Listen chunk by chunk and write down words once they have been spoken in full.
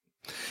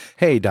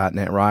Hey,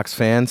 .NET Rocks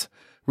fans.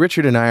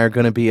 Richard and I are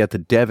going to be at the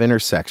Dev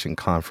Intersection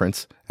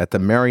Conference at the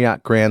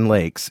Marriott Grand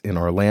Lakes in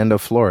Orlando,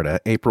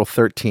 Florida, April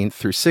 13th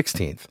through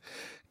 16th.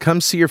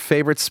 Come see your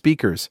favorite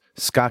speakers,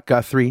 Scott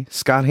Guthrie,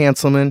 Scott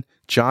Hanselman,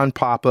 John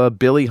Papa,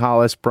 Billy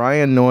Hollis,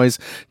 Brian Noyes,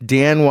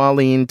 Dan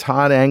Wallin,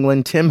 Todd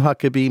Anglin, Tim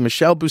Huckabee,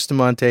 Michelle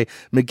Bustamante,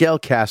 Miguel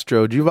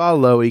Castro, Juval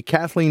Lowy,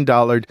 Kathleen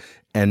Dollard,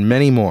 and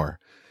many more.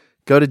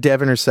 Go to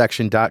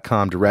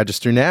devintersection.com to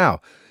register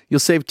now. You'll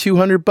save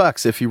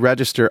 $200 if you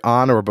register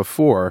on or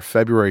before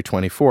February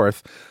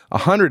 24th,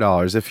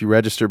 $100 if you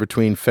register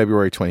between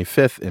February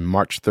 25th and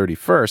March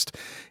 31st,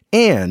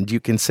 and you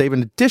can save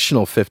an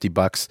additional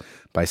 $50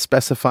 by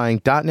specifying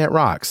 .NET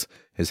Rocks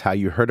is how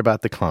you heard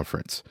about the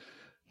conference.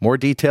 More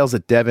details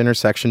at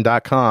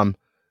devintersection.com.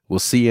 We'll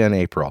see you in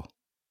April.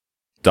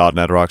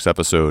 .NET Rocks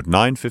episode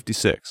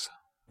 956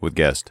 with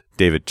guest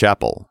David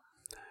Chappell.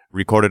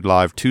 Recorded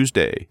live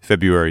Tuesday,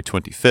 February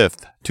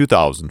 25th,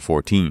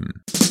 2014.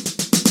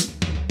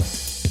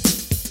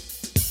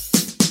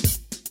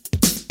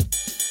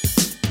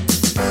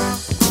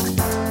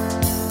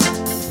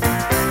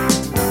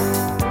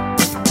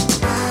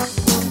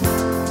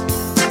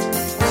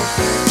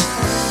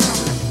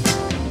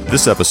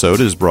 This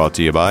episode is brought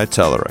to you by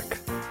Telerik,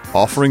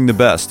 offering the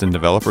best in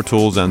developer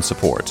tools and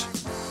support.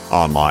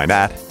 Online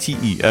at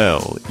telerik.com.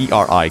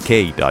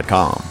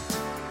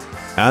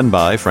 And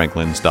by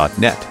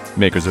Franklins.net,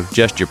 makers of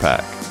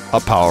GesturePak,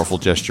 a powerful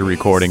gesture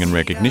recording and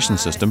recognition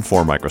system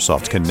for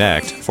Microsoft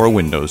Connect for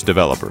Windows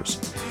developers.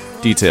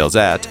 Details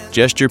at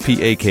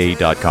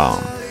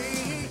gesturepak.com.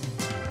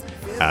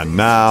 And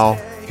now,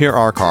 here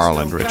are Carl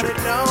and Richard.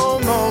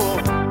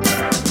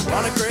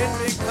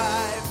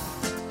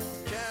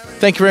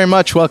 Thank you very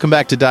much. Welcome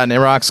back to .NET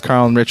Rocks.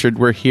 Carl and Richard.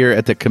 We're here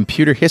at the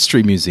Computer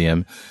History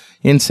Museum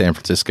in San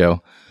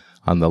Francisco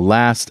on the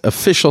last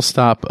official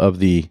stop of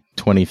the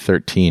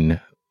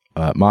 2013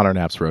 Modern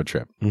Apps Road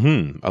Trip.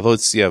 Mm-hmm. Although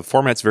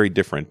format's very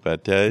different,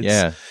 but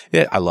I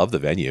love the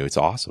venue. It's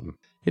awesome.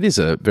 It is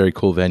a very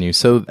cool venue.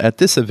 So at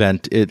this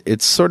event,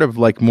 it's sort of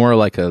like more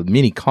like a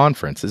mini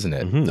conference, isn't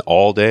it? Mm-hmm.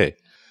 All day.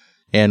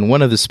 And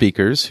one of the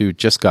speakers who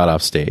just got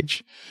off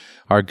stage,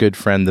 our good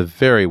friend, the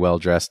very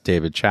well-dressed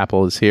David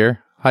Chappell, is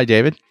here. Hi,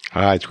 David.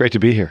 Hi, it's great to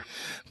be here.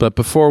 But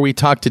before we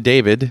talk to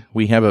David,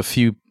 we have a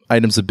few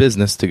items of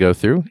business to go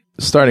through,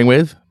 starting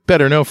with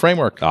Better Know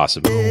Framework.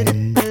 Awesome. So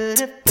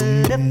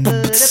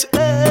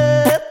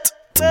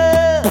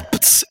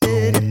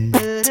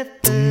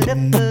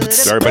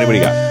everybody, what do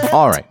you got?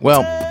 All right.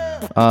 Well,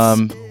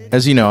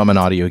 as you know, I'm an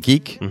audio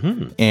geek,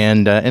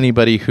 and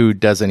anybody who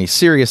does any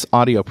serious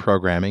audio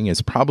programming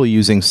is probably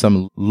using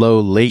some low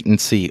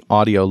latency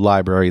audio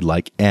library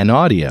like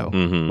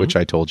NAudio, which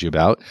I told you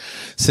about.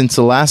 Since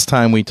the last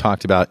time we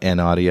talked about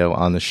NAudio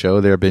on the show,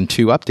 there have been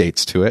 2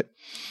 updates to it.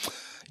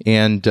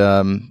 And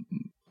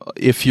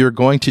if you're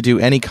going to do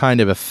any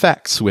kind of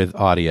effects with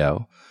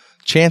audio,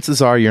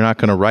 chances are you're not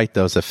going to write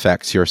those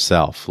effects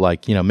yourself.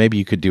 Like, maybe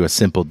you could do a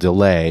simple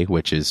delay,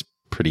 which is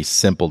pretty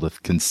simple to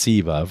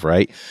conceive of,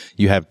 right?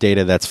 You have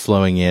data that's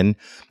flowing in.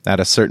 At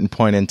a certain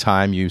point in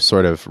time, you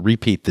sort of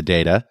repeat the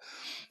data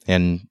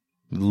and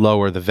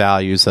lower the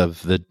values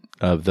of the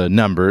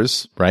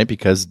numbers, right?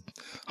 Because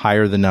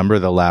higher the number,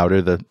 the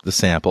louder the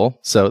sample.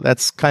 So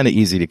that's kind of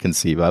easy to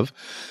conceive of.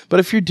 But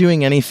if you're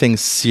doing anything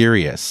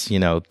serious,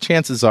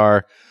 chances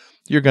are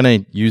you're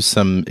going to use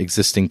some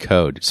existing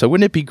code. So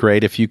wouldn't it be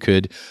great if you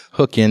could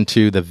hook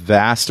into the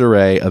vast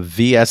array of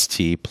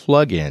VST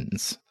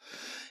plugins?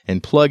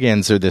 And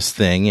plugins are this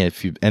thing,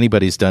 if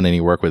anybody's done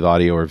any work with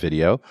audio or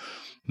video,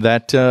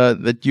 that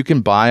you can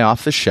buy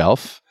off the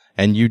shelf,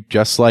 and you,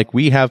 just like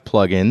we have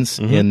plugins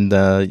in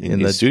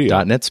the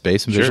studio. .NET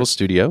space and Visual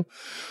Studio,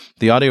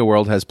 the audio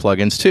world has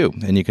plugins too,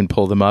 and you can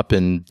pull them up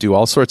and do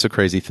all sorts of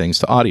crazy things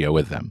to audio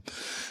with them.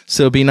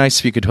 So it'd be nice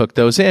if you could hook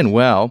those in.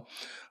 Well,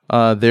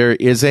 there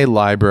is a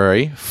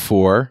library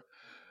for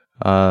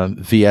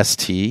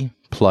VST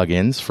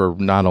plugins for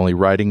not only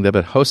writing them,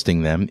 but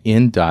hosting them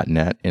in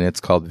 .NET, and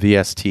it's called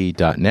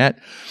VST.NET.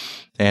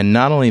 And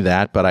not only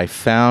that, but I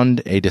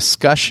found a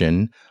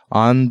discussion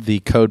on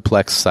the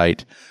Codeplex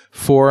site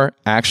for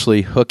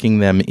actually hooking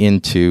them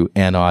into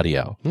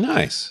NAudio.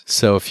 Nice.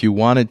 So if you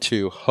wanted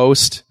to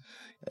host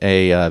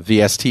a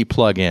VST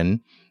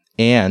plugin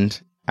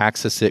and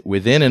access it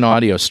within an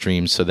audio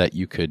stream so that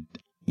you could,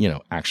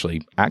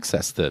 actually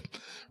access the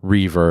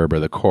reverb or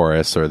the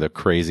chorus or the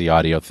crazy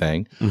audio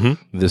thing,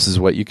 this is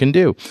what you can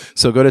do.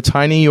 So go to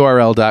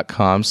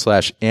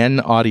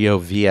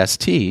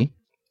tinyurl.com/naudiovst.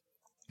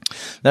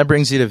 That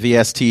brings you to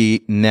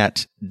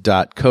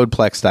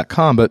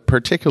vstnet.codeplex.com, but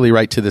particularly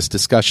right to this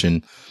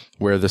discussion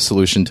where the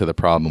solution to the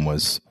problem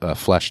was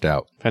fleshed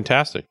out.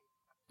 Fantastic.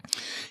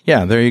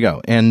 Yeah, there you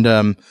go. And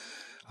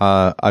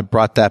I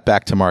brought that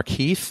back to Mark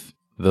Heath,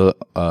 the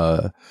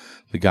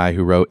guy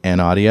who wrote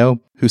NAudio,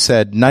 who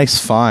said, nice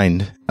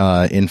find.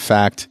 In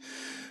fact,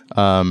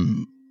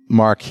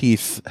 Mark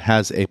Heath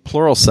has a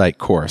Pluralsight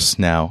course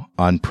now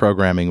on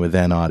programming with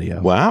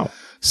NAudio. Wow.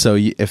 So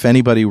if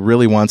anybody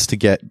really wants to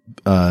get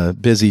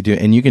busy,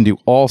 and you can do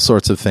all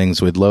sorts of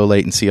things with low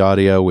latency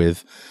audio,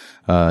 with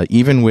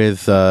even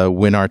with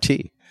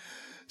WinRT.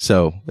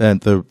 So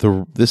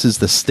this is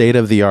the state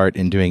of the art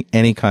in doing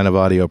any kind of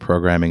audio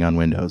programming on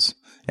Windows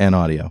and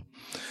audio.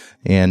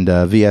 And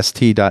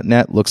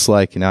VST.net looks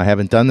like, I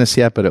haven't done this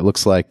yet, but it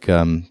looks like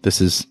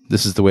this is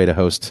the way to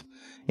host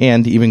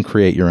and even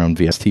create your own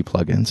VST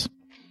plugins.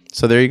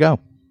 So there you go.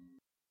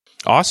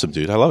 Awesome,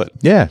 dude. I love it.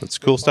 Yeah. That's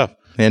cool stuff.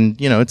 And,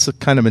 it's a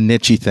kind of a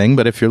niche-y thing,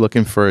 but if you're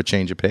looking for a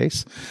change of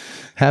pace,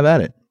 have at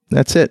it.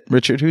 That's it.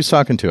 Richard, who's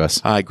talking to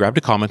us? I grabbed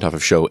a comment off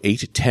of show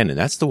 810, and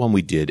that's the one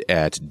we did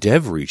at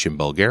DevReach in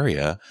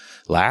Bulgaria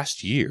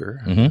last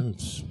year.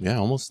 Mm-hmm. Yeah,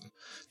 almost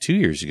 2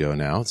 years ago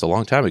now. It's a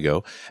long time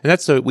ago. And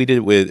that's what we did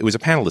it was a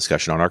panel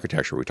discussion on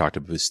architecture. We talked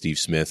with Steve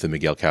Smith and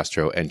Miguel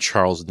Castro and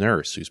Charles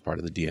Nurse, who's part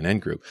of the DNN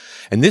group.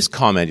 And this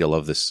comment, you'll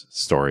love this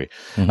story.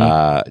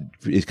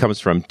 Mm-hmm. It comes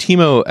from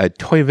Timo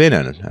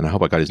Toivonen, and I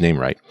hope I got his name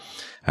right.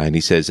 And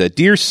he says,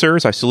 Dear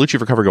sirs, I salute you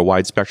for covering a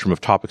wide spectrum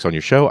of topics on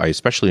your show. I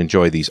especially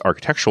enjoy these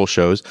architectural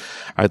shows.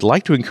 I'd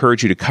like to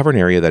encourage you to cover an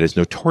area that is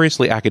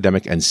notoriously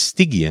academic and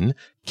Stygian,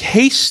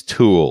 case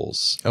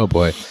tools. Oh,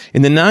 boy.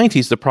 In the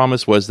 90s, the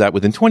promise was that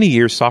within 20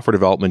 years, software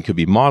development could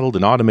be modeled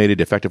and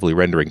automated, effectively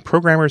rendering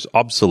programmers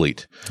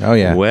obsolete. Oh,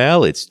 yeah.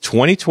 Well, it's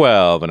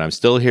 2012, and I'm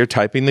still here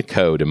typing the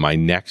code, and my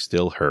neck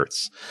still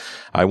hurts.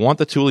 I want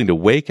the tooling to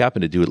wake up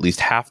and to do at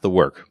least half the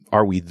work.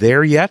 Are we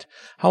there yet?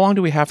 How long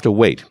do we have to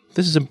wait?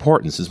 This is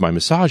important since my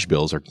massage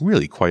bills are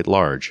really quite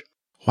large.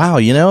 Wow,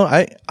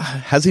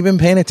 has he been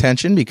paying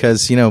attention?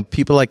 Because,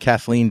 people like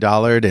Kathleen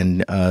Dollard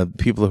and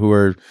people who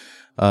are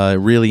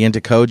really into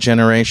code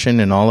generation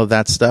and all of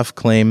that stuff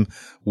claim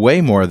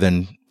way more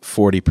than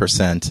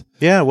 40%.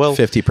 Yeah, well,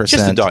 50%.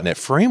 Just the .NET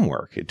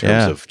framework in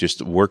terms of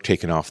just work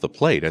taken off the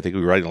plate. I think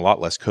we're writing a lot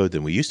less code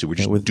than we used to. We're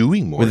just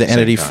doing more. With the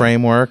entity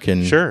framework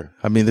and sure.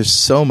 I mean, there's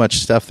so much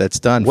stuff that's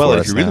done for us. Well,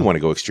 if you really want to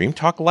go extreme,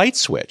 talk light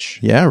switch.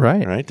 Yeah,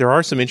 right. Right. There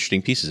are some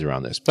interesting pieces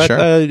around this. But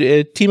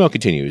Timo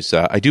continues.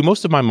 I do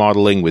most of my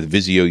modeling with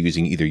Visio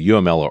using either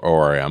UML or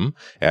ORM,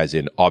 as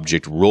in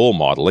object role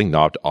modeling,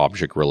 not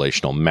object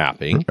relational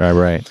mapping.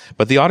 Right.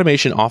 But the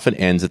automation often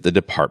ends at the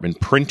department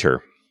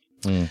printer.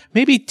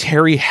 Maybe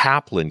Terry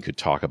Haplin could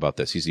talk about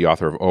this. He's the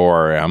author of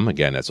ORM.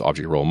 Again, that's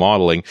object role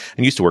modeling,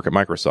 and used to work at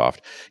Microsoft.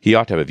 He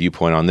ought to have a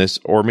viewpoint on this,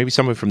 or maybe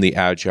someone from the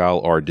agile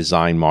or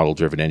design model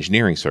driven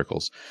engineering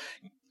circles.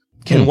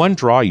 Can one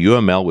draw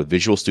UML with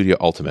Visual Studio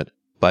Ultimate?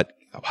 But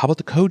how about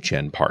the code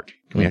gen part?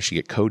 Can we actually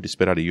get code to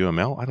spit out of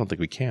UML? I don't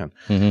think we can.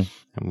 Mm-hmm.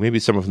 And maybe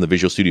someone from the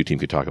Visual Studio team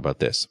could talk about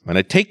this. And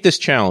I take this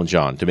challenge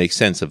on to make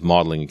sense of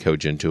modeling and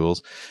code gen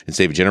tools and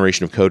save a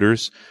generation of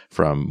coders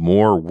from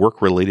more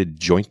work-related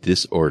joint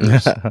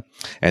disorders.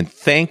 And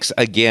thanks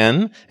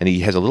again. And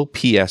he has a little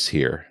PS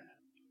here.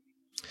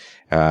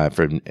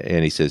 And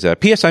he says,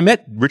 P.S. I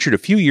met Richard a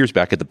few years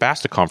back at the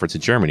BASTA conference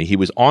in Germany. He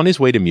was on his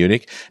way to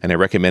Munich, and I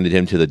recommended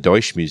him to the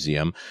Deutsche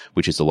Museum,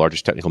 which is the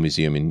largest technical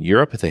museum in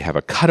Europe. They have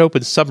a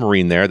cut-open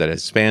submarine there that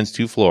spans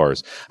 2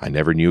 floors. I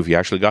never knew if he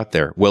actually got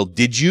there. Well,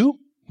 did you?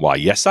 Why,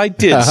 yes, I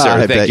did,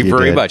 sir. Thank you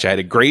very much. I had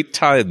a great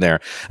time there.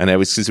 And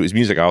since it was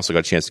music, I also got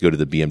a chance to go to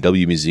the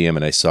BMW Museum,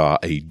 and I saw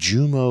a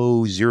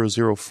Jumo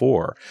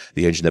 004,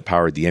 the engine that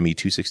powered the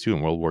ME-262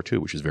 in World War II,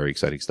 which is very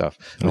exciting stuff.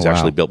 It was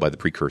actually built by the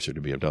precursor to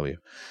BMW.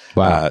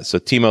 Wow. So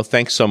Timo,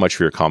 thanks so much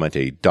for your comment.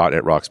 A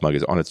 .NET Rocks mug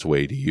is on its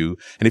way to you.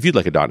 And if you'd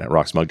like a .NET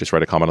Rocks mug, just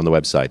write a comment on the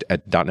website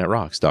at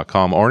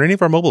 .NETRocks.com or in any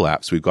of our mobile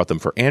apps. We've got them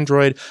for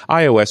Android,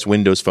 iOS,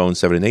 Windows Phone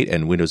 7 and 8,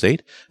 and Windows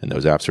 8. And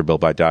those apps are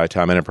built by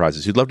Diatom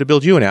Enterprises. Who'd love to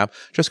build you an app,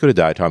 just go to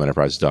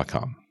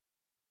diatomenterprises.com.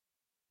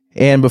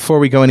 And before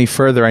we go any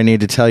further, I need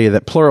to tell you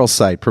that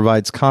Pluralsight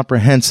provides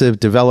comprehensive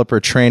developer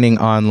training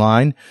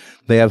online.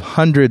 They have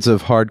hundreds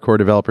of hardcore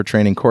developer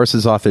training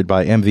courses authored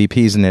by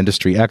MVPs and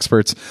industry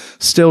experts,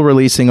 still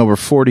releasing over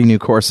 40 new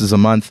courses a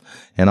month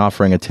and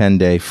offering a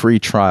 10-day free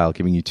trial,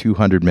 giving you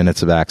 200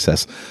 minutes of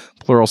access.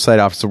 Pluralsight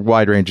offers a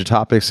wide range of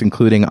topics,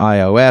 including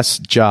iOS,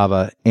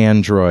 Java,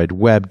 Android,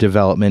 web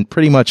development,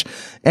 pretty much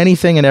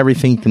anything and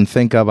everything you can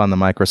think of on the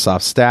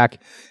Microsoft stack,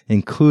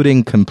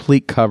 including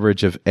complete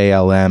coverage of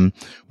ALM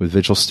with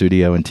Visual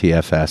Studio and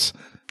TFS.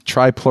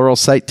 Try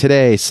Pluralsight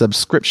today.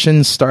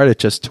 Subscriptions start at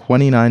just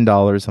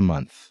 $29 a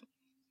month.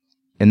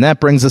 And that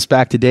brings us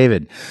back to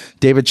David.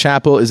 David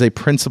Chappell is a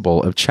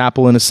principal of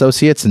Chappell &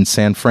 Associates in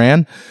San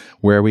Fran,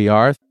 where we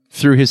are.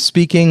 Through his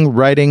speaking,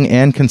 writing,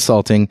 and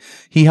consulting,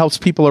 he helps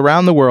people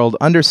around the world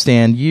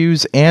understand,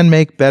 use, and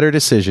make better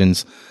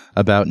decisions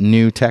about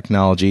new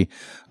technology.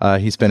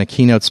 He's been a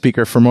keynote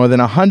speaker for more than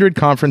 100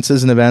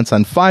 conferences and events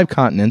on 5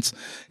 continents,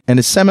 and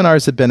his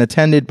seminars have been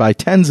attended by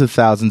tens of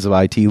thousands of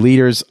IT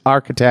leaders,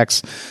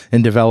 architects,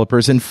 and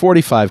developers in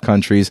 45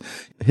 countries.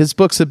 His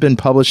books have been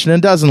published in a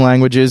dozen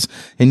languages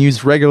and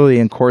used regularly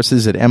in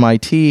courses at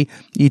MIT,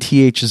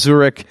 ETH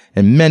Zurich,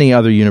 and many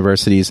other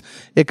universities.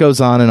 It goes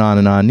on and on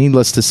and on.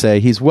 Needless to say,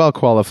 he's well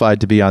qualified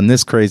to be on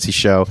this crazy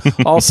show.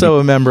 Also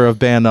a member of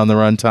Band on the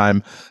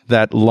Runtime,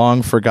 that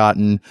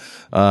long-forgotten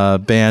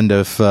band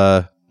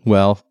of,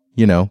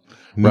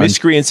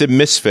 miscreants and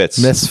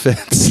misfits.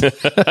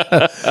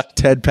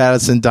 Ted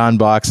Pattison, Don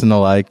Box, and the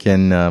like,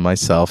 and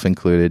myself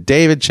included.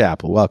 David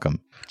Chappell, welcome.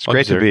 It's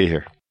great to be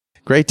here.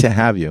 Great to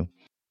have you.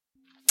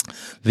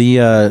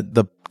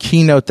 The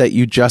keynote that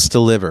you just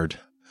delivered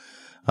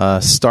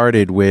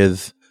started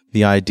with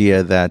the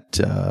idea that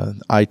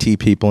IT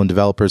people and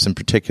developers in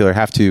particular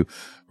have to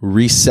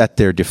reset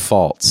their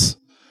defaults.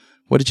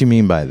 What did you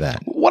mean by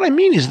that? What I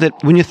mean is that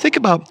when you think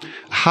about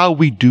how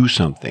we do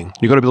something,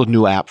 you're going to build a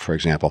new app, for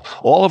example.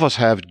 All of us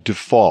have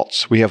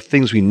defaults. We have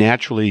things we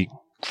naturally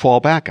fall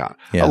back on.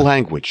 Yeah. A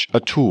language, a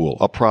tool,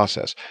 a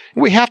process.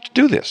 And we have to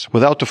do this.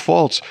 Without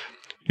defaults,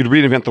 you'd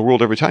reinvent the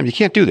world every time. You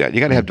can't do that. You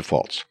got to have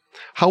defaults.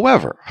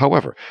 However,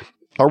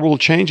 our world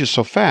changes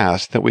so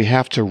fast that we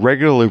have to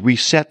regularly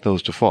reset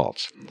those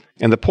defaults.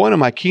 And the point of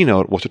my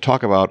keynote was to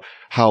talk about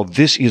how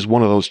this is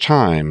one of those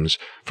times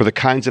for the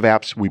kinds of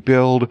apps we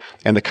build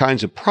and the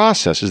kinds of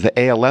processes, the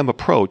ALM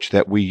approach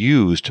that we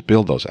use to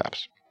build those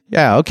apps.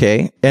 Yeah,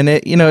 okay. And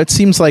it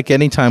seems like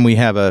anytime we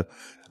have a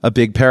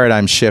big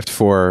paradigm shift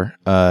for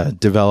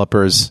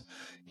developers,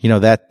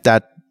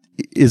 that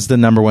is the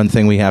number one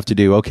thing we have to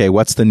do. Okay,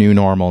 what's the new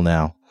normal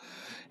now?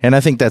 And I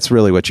think that's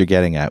really what you're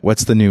getting at.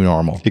 What's the new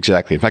normal?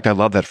 Exactly. In fact, I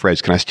love that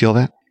phrase. Can I steal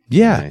that?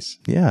 Yeah. Nice.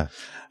 Yeah.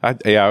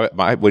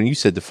 When you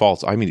said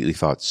defaults, I immediately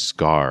thought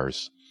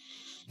scars.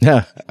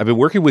 Yeah. I've been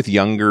working with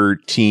younger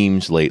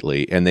teams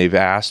lately, and they've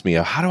asked me,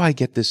 how do I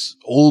get this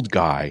old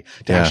guy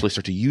to actually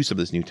start to use some of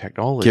this new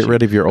technology? Get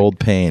rid of your old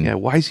pain. Yeah.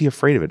 Why is he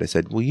afraid of it? I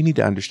said, well, you need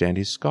to understand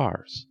his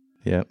scars.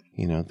 Yeah.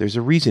 There's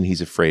a reason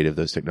he's afraid of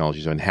those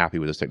technologies, unhappy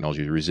with those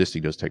technologies,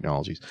 resisting those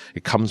technologies.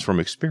 It comes from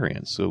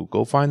experience. So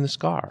go find the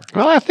scar.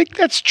 Well, I think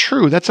that's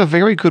true. That's a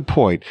very good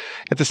point.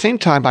 At the same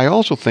time, I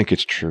also think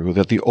it's true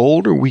that the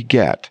older we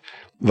get,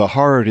 the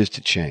harder it is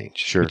to change.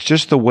 Sure. It's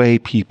just the way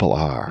people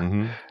are.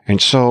 Mm-hmm.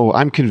 And so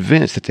I'm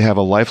convinced that to have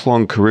a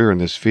lifelong career in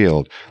this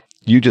field,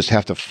 you just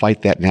have to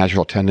fight that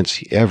natural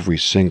tendency every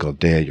single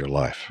day of your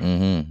life.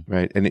 Mm-hmm.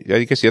 Right. And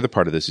I guess the other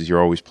part of this is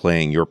you're always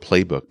playing your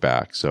playbook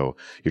back. So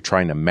you're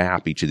trying to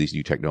map each of these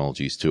new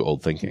technologies to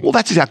old thinking. Well,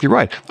 that's exactly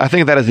right. I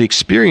think of that as the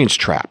experience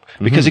trap,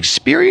 because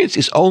experience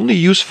is only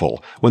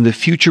useful when the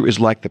future is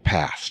like the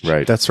past.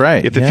 Right. That's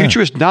right. If the future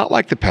is not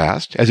like the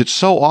past, as it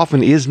so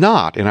often is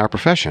not in our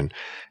profession,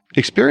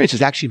 experience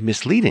is actually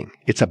misleading.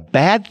 It's a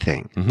bad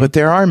thing. Mm-hmm. But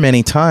there are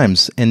many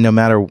times, and no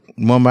matter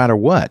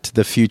what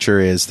the future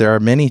is, there are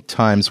many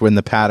times when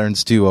the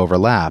patterns do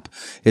overlap.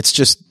 It's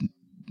just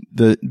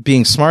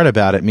being smart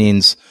about it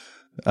means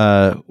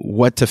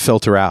what to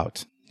filter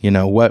out.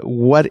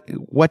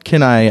 What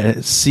can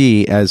I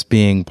see as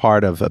being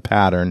part of a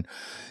pattern,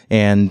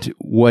 and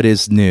what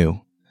is new,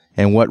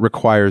 and what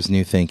requires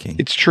new thinking.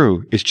 It's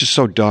true. It's just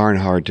so darn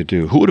hard to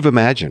do. Who would have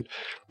imagined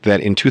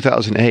that in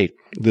 2008,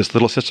 this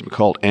little system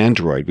called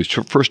Android, which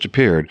first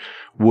appeared,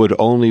 would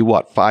only,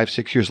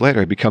 5-6 years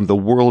later, become the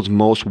world's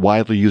most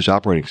widely used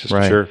operating system?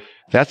 Right. Sure.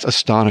 That's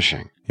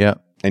astonishing. Yeah.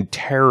 And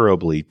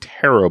terribly,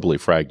 terribly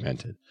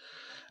fragmented.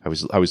 I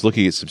was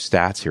looking at some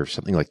stats here,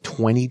 something like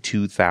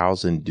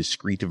 22,000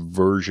 discrete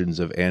versions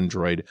of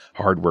Android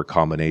hardware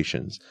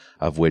combinations,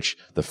 of which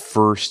the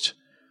first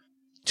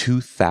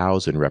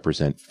 2,000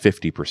 represent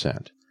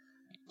 50%.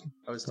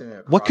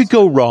 What could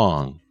go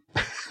wrong?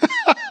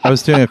 I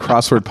was doing a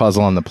crossword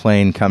puzzle on the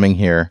plane coming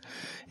here,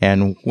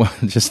 and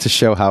just to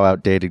show how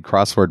outdated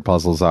crossword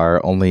puzzles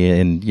are, only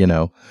in,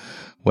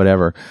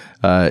 whatever.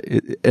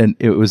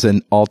 It was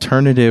an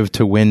alternative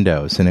to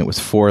Windows, and it was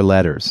 4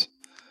 letters.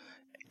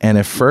 And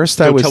at first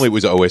Don't tell me it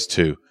was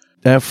OS2.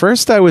 At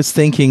first I was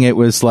thinking it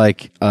was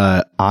like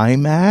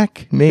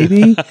iMac,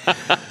 maybe?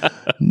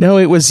 No,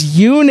 it was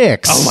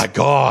Unix. Oh my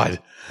God.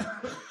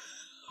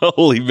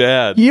 Holy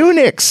man.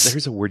 Unix.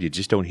 There's a word you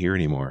just don't hear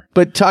anymore.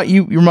 But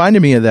you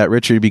reminded me of that,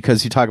 Richard,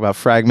 because you talk about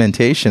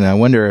fragmentation. I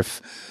wonder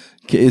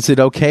is it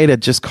okay to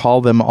just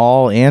call them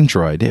all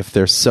Android if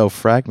they're so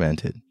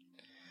fragmented?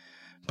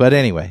 But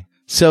anyway,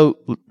 so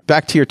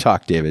back to your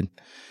talk, David.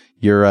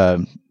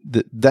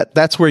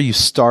 That's where you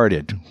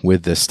started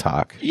with this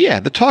talk. Yeah,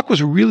 the talk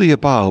was really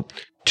about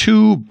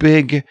 2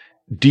 big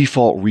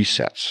default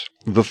resets.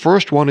 The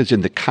first one is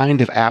in the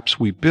kind of apps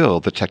we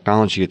build, the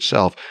technology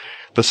itself.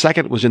 The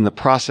second was in the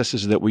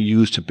processes that we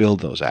use to build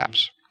those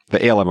apps,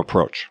 the ALM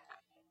approach.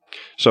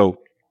 So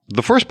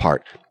the first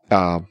part,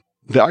 the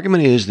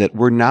argument is that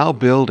we're now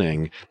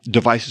building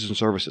devices and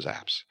services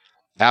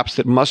apps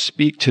that must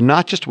speak to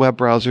not just web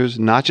browsers,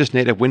 not just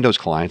native Windows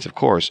clients, of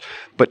course,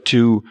 but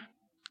to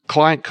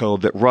client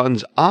code that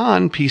runs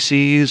on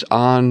PCs,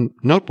 on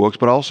notebooks,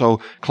 but also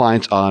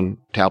clients on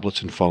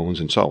tablets and phones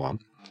and so on.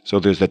 So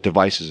there's that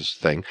devices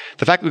thing.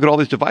 The fact that we've got all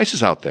these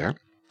devices out there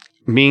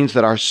means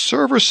that our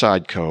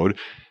server-side code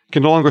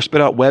can no longer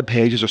spit out web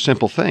pages or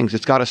simple things.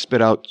 It's got to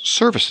spit out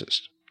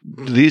services.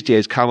 These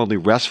days, commonly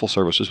RESTful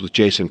services with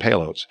JSON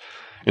payloads.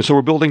 And so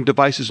we're building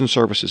devices and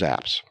services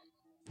apps.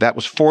 That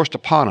was forced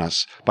upon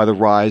us by the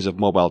rise of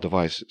mobile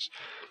devices.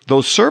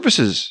 Those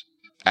services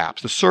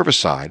apps, the service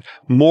side,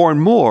 more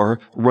and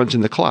more runs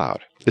in the cloud,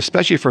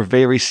 especially for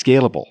very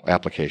scalable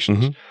applications.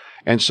 Mm-hmm.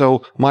 And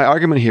so my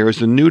argument here is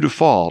the new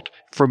default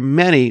for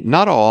many,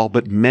 not all,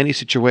 but many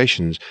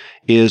situations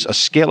is a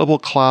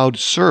scalable cloud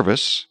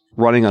service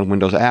running on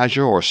Windows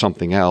Azure or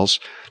something else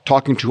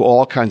talking to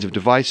all kinds of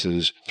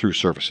devices through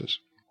services.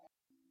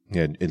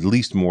 Yeah, at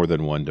least more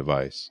than one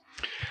device.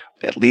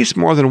 At least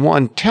more than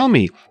one. Tell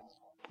me,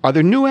 are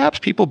there new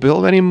apps people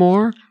build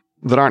anymore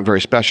that aren't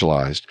very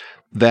specialized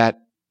that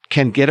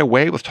can get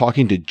away with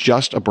talking to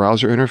just a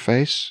browser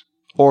interface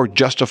or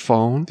just a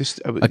phone?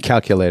 A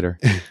calculator.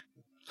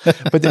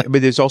 but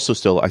there's also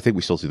still, I think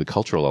we still see the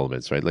cultural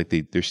elements, right? Like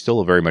there's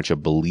still very much a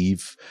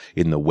belief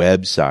in the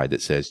web side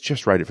that says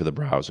just write it for the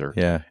browser,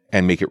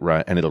 and make it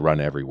run, and it'll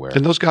run everywhere.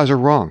 And those guys are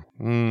wrong.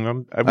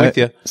 I'm with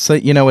you. So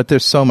you know what?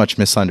 There's so much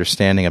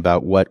misunderstanding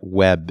about what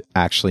web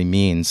actually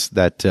means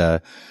that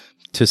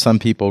to some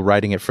people,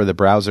 writing it for the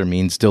browser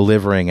means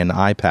delivering an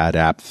iPad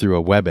app through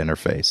a web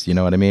interface. You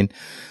know what I mean?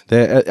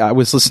 I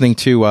was listening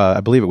to,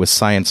 I believe it was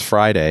Science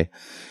Friday.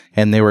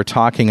 And they were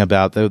talking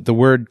about the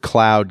word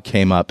cloud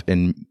came up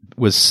and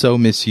was so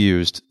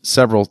misused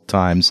several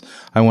times.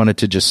 I wanted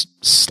to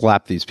just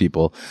slap these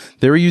people.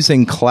 They were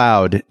using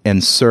cloud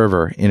and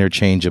server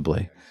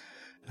interchangeably.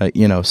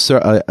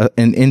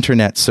 An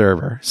internet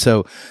server.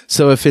 So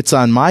if it's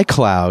on my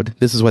cloud,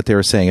 this is what they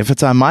were saying. If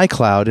it's on my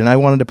cloud and I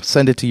wanted to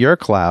send it to your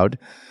cloud,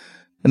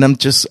 and I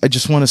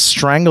just want to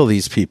strangle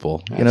these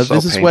people. That's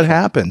this is what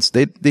happens.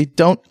 They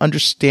don't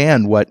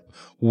understand what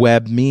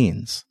web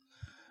means.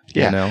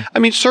 Yeah. I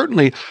mean,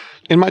 certainly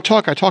in my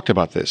talk, I talked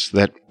about this,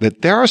 that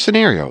there are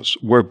scenarios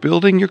where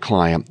building your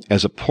client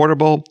as a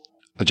portable,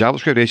 a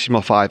JavaScript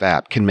HTML5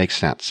 app can make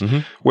sense,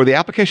 where the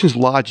application's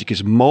logic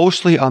is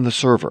mostly on the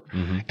server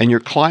and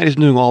your client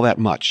isn't doing all that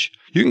much.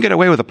 You can get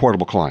away with a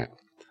portable client.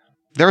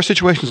 There are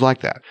situations like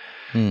that.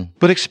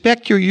 But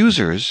expect your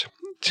users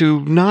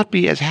to not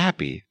be as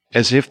happy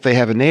as if they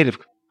have a native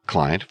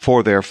client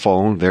for their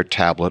phone, their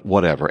tablet,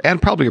 whatever,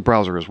 and probably a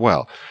browser as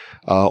well.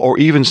 Or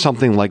even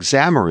something like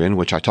Xamarin,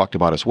 which I talked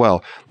about as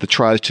well, that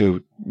tries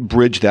to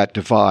bridge that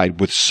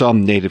divide with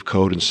some native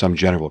code and some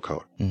general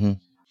code.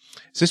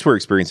 Is this where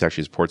experience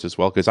actually supports as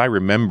well? Because I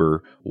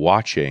remember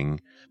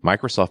watching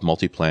Microsoft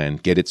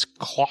Multiplan get its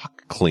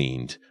clock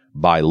cleaned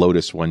by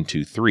Lotus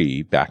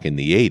 123 back in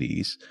the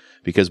 80s,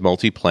 because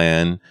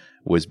Multiplan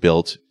was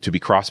built to be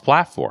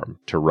cross-platform,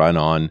 to run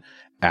on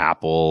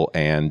Apple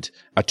and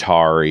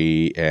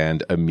Atari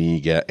and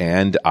Amiga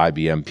and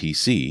IBM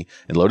PC.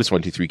 And Lotus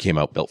 123 came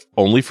out built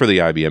only for the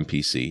IBM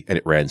PC, and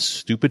it ran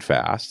stupid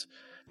fast,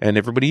 and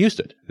everybody used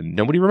it. And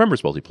nobody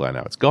remembers Multiplan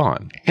now. It's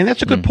gone. And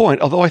that's a good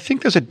point, although I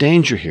think there's a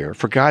danger here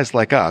for guys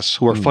like us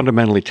who are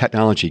fundamentally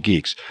technology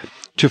geeks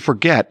to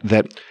forget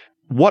that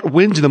what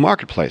wins in the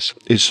marketplace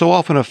is so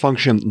often a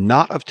function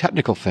not of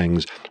technical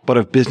things, but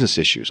of business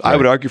issues. Right. I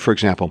would argue, for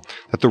example,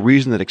 that the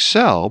reason that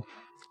Excel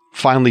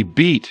finally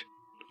beat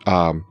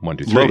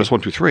Lotus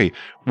 123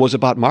 was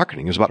about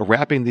marketing. It was about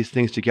wrapping these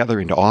things together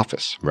into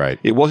Office. Right.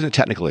 It wasn't a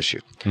technical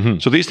issue.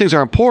 So these things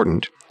are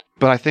important,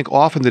 but I think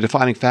often the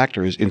defining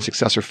factors in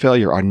success or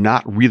failure are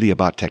not really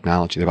about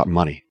technology. They're about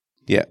money.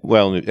 Yeah.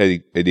 Well,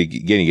 again, you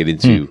get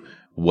into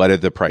what are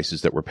the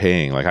prices that we're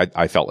paying. Like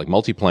I felt like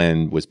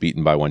Multiplan was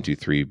beaten by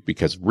 123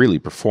 because really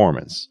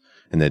performance,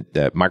 and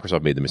that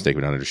Microsoft made the mistake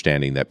of not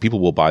understanding that people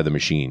will buy the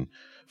machine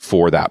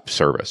for that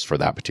service, for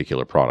that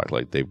particular product.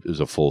 Like it was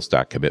a full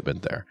stack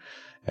commitment there.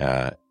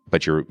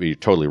 But you're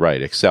totally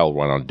right. Excel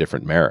run on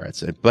different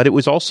merits, but it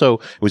was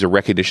a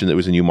recognition that it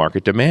was a new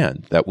market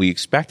demand, that we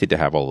expected to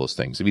have all those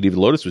things. I mean, even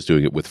Lotus was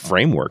doing it with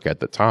Framework at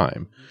the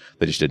time.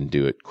 They just didn't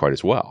do it quite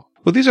as well.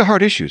 Well, these are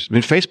hard issues. I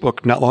mean,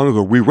 Facebook not long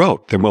ago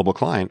rewrote their mobile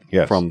client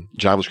from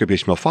JavaScript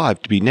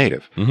HTML5 to be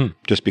native,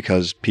 just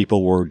because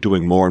people were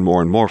doing more and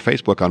more and more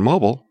Facebook on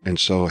mobile, and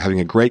so having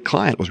a great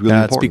client was really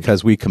important. That's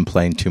because we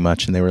complained too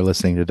much and they were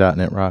listening to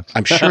 .NET Rocks.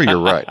 I'm sure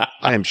you're right.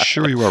 I am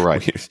sure you are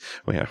right.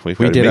 We've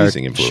we got did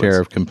amazing our influence.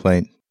 share of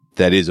complaint.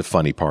 That is a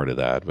funny part of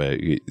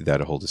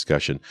that whole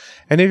discussion.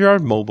 And if you're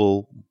on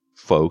mobile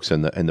folks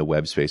and the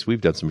web space,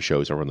 we've done some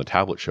shows over on the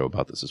tablet show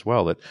about this as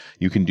well, that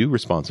you can do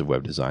responsive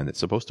web design that's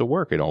supposed to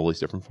work in all these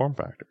different form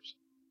factors.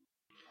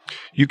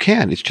 You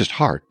can. It's just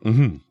hard.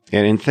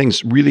 And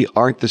things really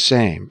aren't the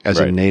same as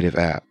a native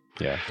app.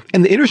 Yeah.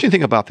 And the interesting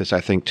thing about this,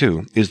 I think,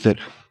 too, is that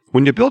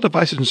when you build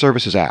devices and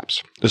services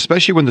apps,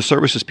 especially when the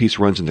services piece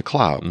runs in the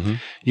cloud,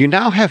 you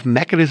now have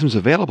mechanisms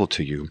available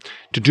to you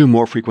to do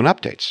more frequent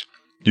updates.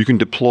 You can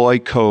deploy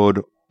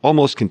code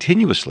almost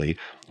continuously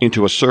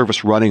into a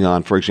service running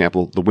on, for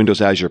example, the Windows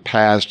Azure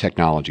PaaS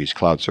technologies,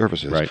 cloud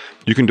services. Right.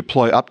 You can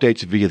deploy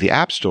updates via the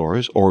app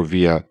stores or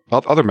via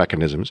other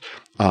mechanisms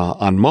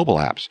on mobile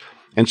apps.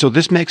 And so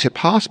this makes it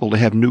possible to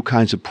have new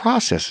kinds of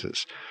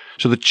processes.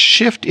 So the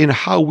shift in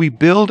how we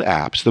build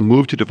apps, the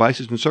move to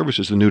devices and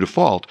services, the new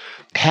default,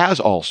 has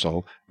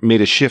also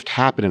made a shift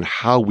happen in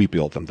how we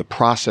build them, the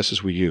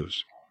processes we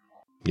use.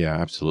 Yeah,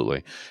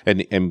 absolutely.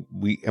 And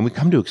we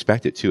come to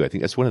expect it too. I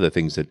think that's one of the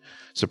things that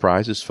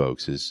surprises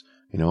folks is,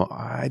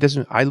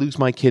 I lose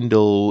my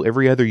Kindle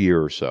every other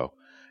year or so.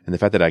 And the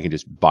fact that I can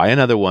just buy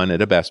another one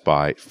at a Best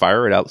Buy,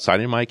 fire it out,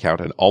 sign in my account,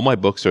 and all my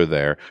books are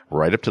there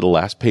right up to the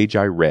last page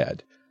I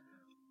read,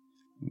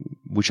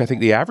 which I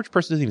think the average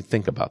person doesn't even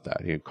think about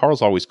that.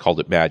 Carl's always called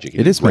it magic.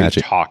 It is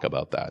magic. Talk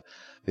about that.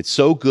 It's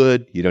so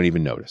good, you don't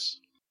even notice.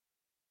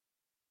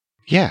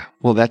 Yeah.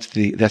 Well, that's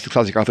the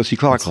classic Arthur C.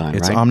 Clarke line,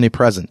 It's right?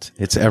 omnipresent.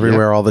 It's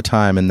everywhere all the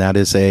time, and that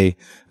is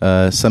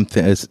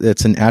something.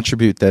 It's an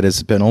attribute that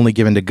has been only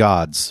given to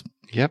gods.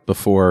 Yep.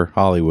 Before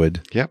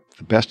Hollywood. Yep.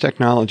 The best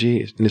technology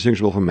is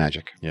indistinguishable from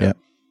magic. Yeah.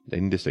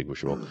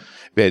 Indistinguishable.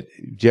 But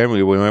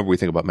generally, whenever we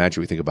think about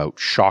magic, we think about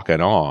shock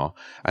and awe.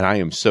 And I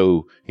am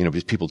so,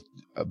 just people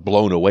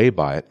blown away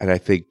by it. And I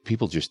think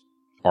people just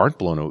aren't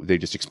blown away. They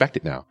just expect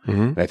it now.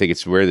 Mm-hmm. And I think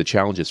it's where the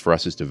challenge is for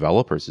us as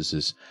developers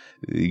is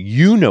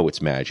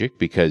it's magic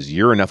because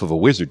you're enough of a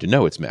wizard to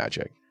know it's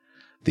magic.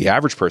 The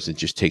average person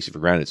just takes it for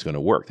granted it's going to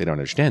work. They don't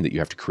understand that you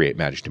have to create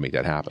magic to make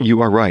that happen.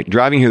 You are right.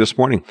 Driving here this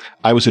morning,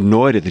 I was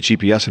annoyed at the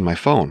GPS in my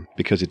phone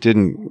because it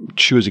didn't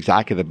choose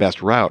exactly the best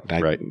route.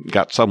 And I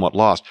got somewhat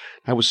lost.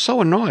 I was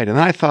so annoyed. And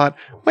I thought,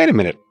 wait a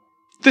minute.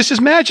 This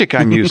is magic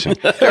I'm using.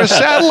 There are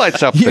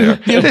satellites up there.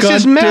 This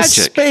is magic.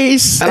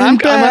 Space and I'm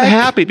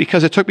unhappy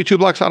because it took me 2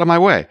 blocks out of my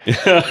way.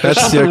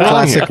 That's your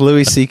classic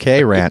Louis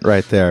C.K. rant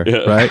right there,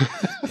 right?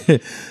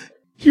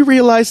 You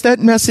realize that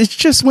message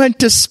just went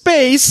to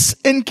space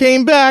and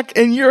came back,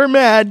 and you're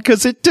mad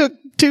because it took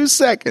 2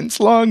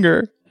 seconds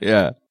longer.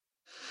 Yeah.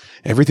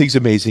 Everything's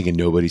amazing and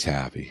nobody's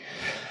happy.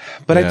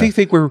 But I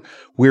think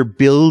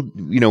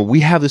we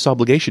have this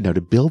obligation now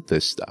to build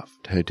this stuff,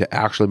 to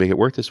actually make it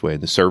work this way.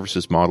 And the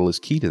services model is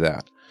key to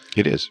that.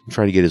 It is.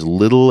 Try to get as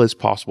little as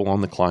possible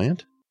on the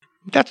client.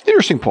 That's an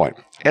interesting point.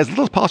 As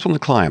little as possible on the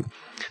client.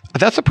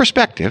 That's a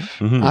perspective.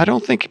 Mm-hmm. I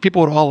don't think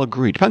people would all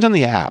agree. Depends on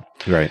the app.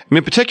 Right. I mean,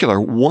 in particular,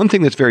 one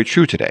thing that's very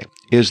true today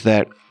is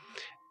that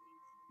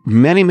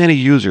many, many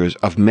users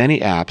of many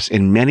apps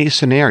in many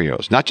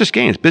scenarios, not just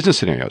games, business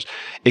scenarios,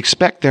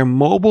 expect their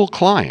mobile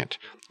client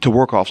to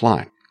work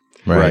offline.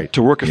 Right.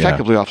 To work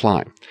effectively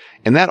offline.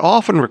 And that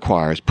often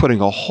requires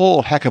putting a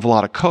whole heck of a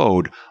lot of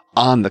code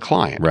on the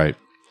client. Right.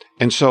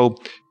 And so,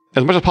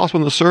 as much as possible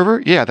on the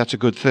server, yeah, that's a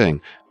good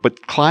thing.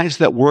 But clients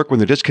that work when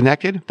they're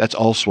disconnected, that's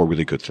also a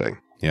really good thing.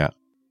 Yeah.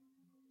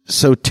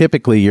 So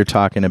typically you're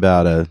talking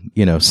about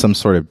some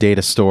sort of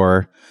data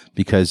store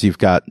because you've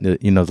got, the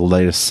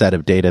latest set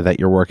of data that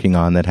you're working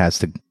on that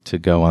has to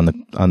go on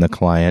the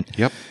client.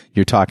 Yep.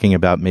 You're talking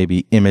about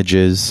maybe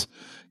images,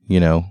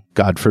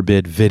 God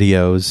forbid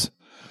videos,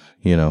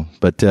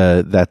 but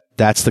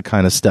that's the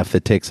kind of stuff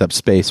that takes up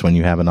space when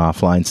you have an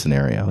offline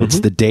scenario. Mm-hmm.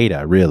 It's the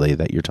data really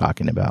that you're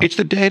talking about. It's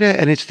the data,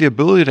 and it's the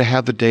ability to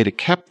have the data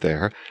kept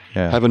there,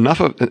 have enough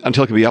of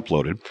until it can be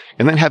uploaded,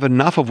 and then have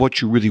enough of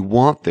what you really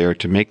want there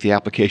to make the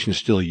application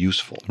still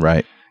useful.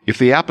 Right. If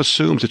the app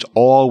assumes it's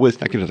always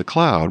connected to the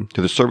cloud,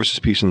 to the services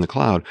piece in the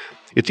cloud,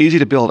 it's easy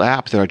to build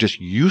apps that are just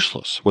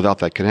useless without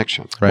that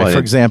connection. Right. For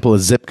example, a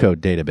zip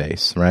code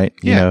database, right?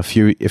 Yeah.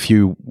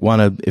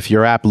 If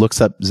your app looks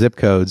up zip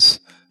codes,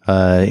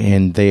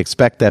 and they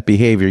expect that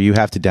behavior, you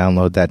have to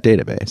download that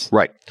database.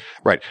 Right.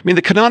 I mean,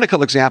 the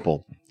canonical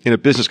example in a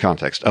business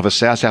context of a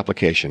SaaS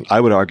application, I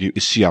would argue,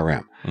 is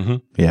CRM. Mm-hmm.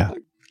 Yeah.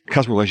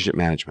 Customer relationship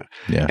management.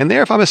 Yeah. And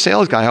there, if I'm a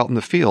sales guy out in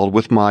the field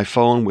with my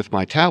phone, with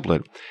my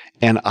tablet,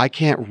 and I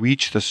can't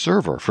reach the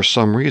server for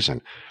some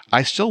reason,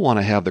 I still want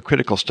to have the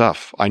critical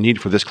stuff I need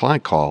for this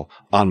client call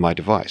on my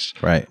device.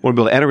 Right. I want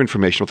to be able to enter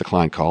information with the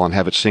client call and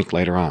have it synced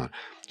later on.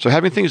 So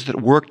having things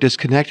that work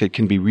disconnected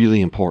can be really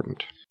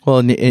important.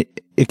 Well,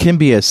 it can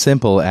be as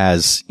simple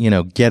as,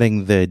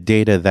 getting the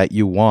data that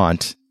you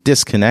want,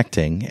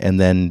 disconnecting, and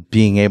then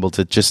being able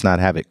to just not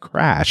have it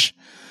crash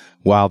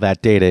while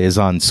that data is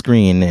on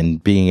screen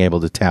and being able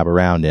to tab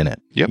around in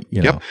it. Yep.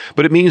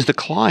 But it means the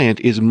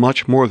client is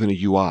much more than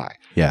a UI.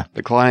 Yeah.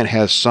 The client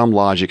has some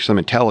logic, some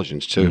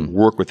intelligence to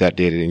work with that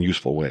data in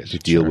useful ways. To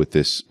deal with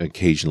this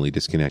occasionally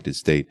disconnected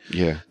state.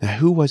 Yeah. Now,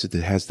 who was it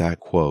that has that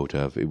quote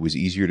of it was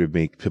easier to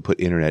put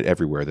internet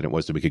everywhere than it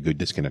was to make a good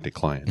disconnected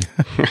client?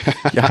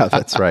 Yeah,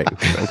 that's right.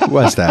 Who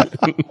was that?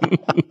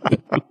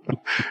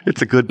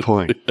 It's a good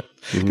point.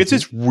 Because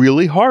it's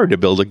really hard to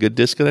build a good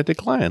disconnected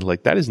client.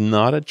 Like, that is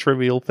not a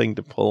trivial thing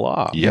to pull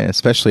off. Yeah,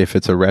 especially if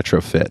it's a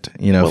retrofit.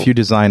 If you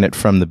design it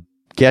from the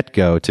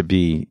get-go to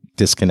be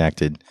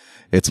disconnected,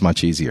 it's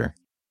much easier.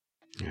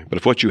 But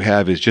if what you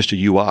have is just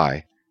a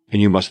UI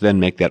and you must then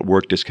make that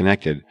work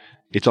disconnected,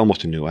 it's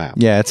almost a new app.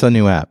 Yeah, it's a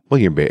new app. Well,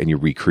 you're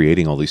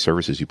recreating all these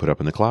services you put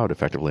up in the cloud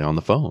effectively on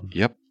the phone.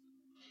 Yep.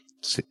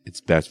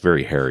 That's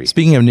very hairy.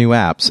 Speaking of new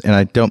apps, and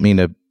I don't mean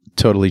to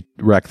totally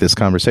wreck this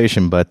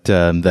conversation, but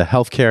the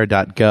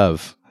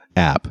healthcare.gov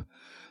app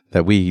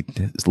that we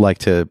like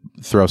to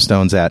throw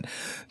stones at,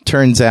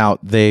 turns out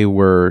they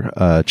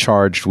were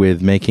charged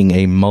with making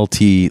a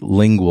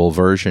multilingual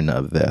version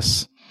of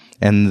this.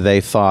 And they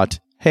thought,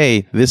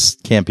 hey, this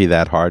can't be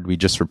that hard. We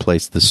just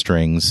replaced the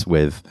strings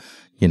with,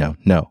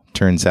 no.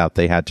 Turns out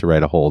they had to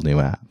write a whole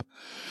new app.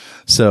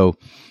 So,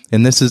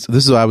 and this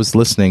is I was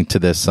listening to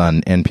this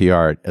on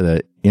NPR,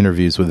 the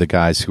interviews with the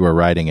guys who are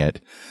writing it.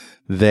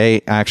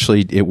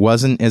 It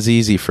wasn't as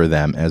easy for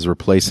them as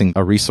replacing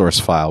a resource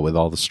file with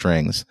all the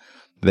strings.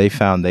 They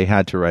found they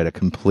had to write a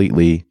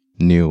completely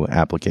new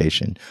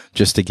application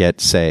just to get,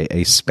 say,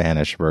 a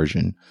Spanish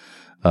version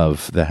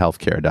of the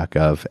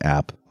healthcare.gov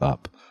app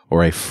up,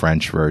 or a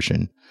French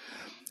version.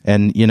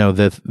 And, you know,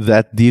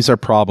 that these are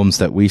problems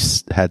that we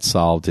had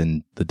solved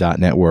in the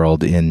 .NET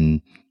world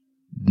in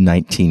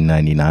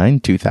 1999,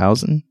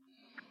 2000.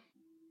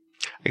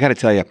 I got to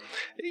tell you,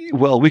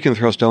 well, we can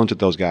throw stones at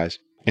those guys,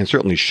 and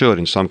certainly should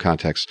in some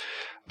contexts.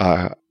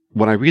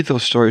 When I read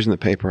those stories in the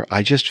paper,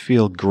 I just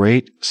feel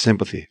great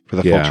sympathy for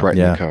the folks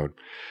writing the code,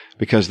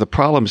 because the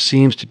problem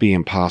seems to be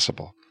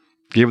impossible.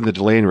 Given the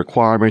delay in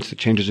requirements, the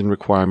changes in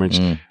requirements,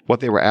 what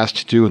they were asked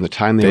to do and the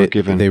time they were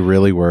given. They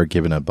really were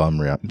given a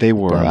bum rep. They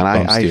were. And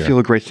I feel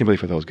a great sympathy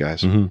for those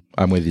guys. Mm-hmm.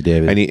 I'm with you,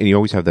 David. And you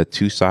always have that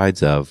two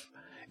sides of,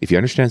 if you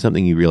understand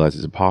something, you realize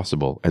it's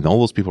impossible. And all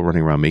those people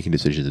running around making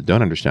decisions that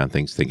don't understand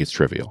things think it's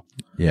trivial.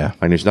 Yeah.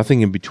 And there's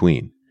nothing in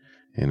between.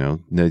 You know,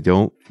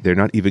 they're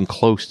not even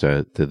close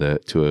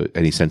to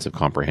any sense of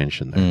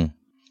comprehension there.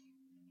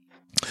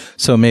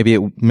 So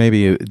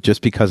maybe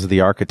just because of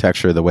the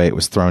architecture, the way it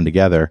was thrown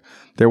together,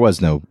 there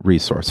was no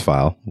resource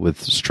file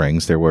with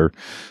strings. There were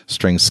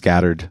strings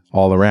scattered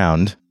all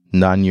around,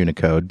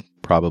 non-Unicode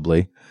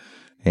probably,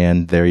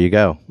 and there you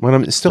go. Well,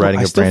 I still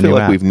feel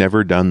like we've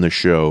never done the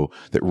show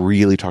that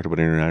really talked about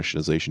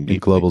internationalization deeply.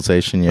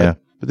 Globalization, yeah.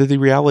 But the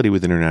reality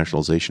with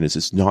internationalization is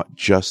it's not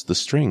just the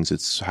strings;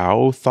 it's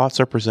how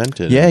thoughts are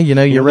presented. Yeah, you're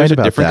right about that. There's a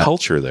different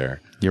culture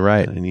there. You're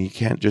right. And you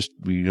can't just,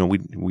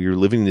 we're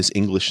living in this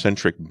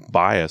English-centric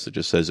bias that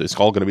just says it's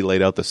all going to be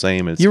laid out the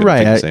same. And you're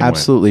right.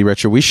 Absolutely,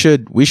 Richard.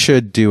 We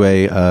should do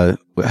a,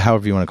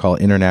 however you want to call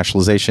it,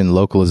 internationalization,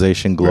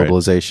 localization,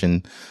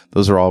 globalization. Right.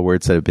 Those are all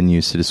words that have been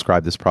used to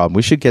describe this problem.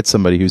 We should get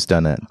somebody who's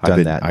done that.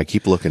 I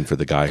keep looking for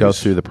the guy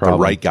who's through the problem.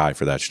 The right guy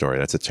for that story.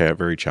 That's a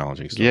very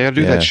challenging story. Yeah,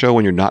 do that show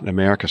when you're not in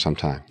America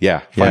sometime.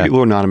 Yeah. Find people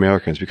who are not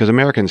Americans, because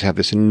Americans have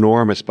this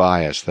enormous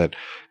bias that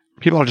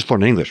people are just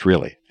learning English,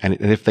 really. And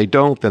if they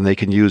don't, then they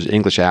can use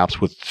English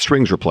apps with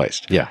strings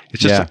replaced. Yeah.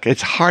 It's just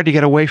it's hard to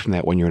get away from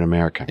that when you're in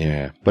America.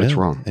 Yeah. But it's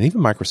wrong. And even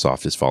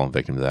Microsoft has fallen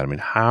victim to that. I mean,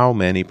 how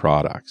many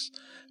products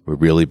were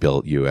really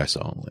built US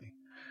only?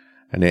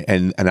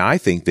 And I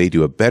think they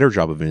do a better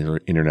job of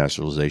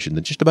internationalization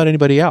than just about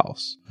anybody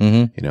else.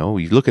 Mm-hmm. You know,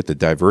 you look at the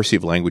diversity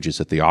of languages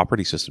that the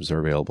operating systems are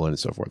available in and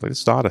so forth. Like,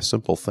 it's not a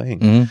simple thing.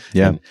 Mm-hmm.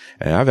 Yeah.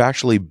 And I've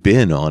actually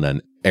been on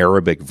an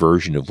Arabic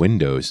version of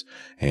Windows,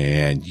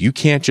 and you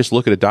can't just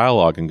look at a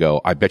dialogue and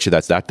go, I bet you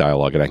that's that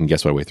dialogue, and I can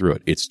guess my way through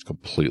it. It's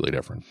completely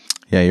different.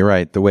 Yeah, you're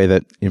right. The way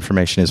that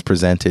information is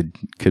presented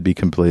could be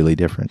completely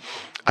different.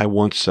 I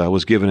once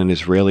was given an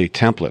Israeli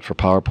template for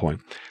PowerPoint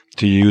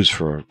to use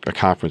for a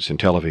conference in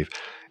Tel Aviv.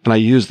 And I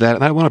used that,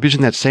 and I wound up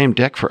using that same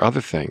deck for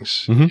other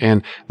things. Mm-hmm.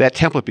 And that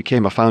template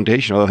became a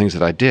foundation of other things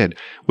that I did,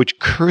 which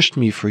cursed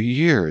me for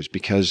years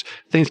because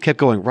things kept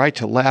going right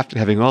to left and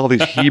having all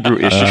these Hebrew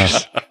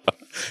issues.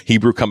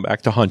 Hebrew come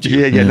back to haunt you.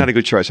 Yeah, not a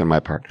good choice on my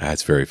part.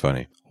 That's very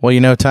funny. Well, you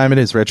know what time it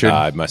is, Richard.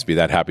 It must be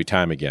that happy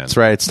time again. That's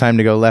right. It's time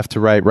to go left to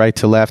right, right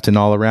to left, and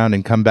all around,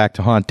 and come back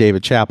to haunt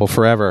David Chappell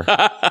forever.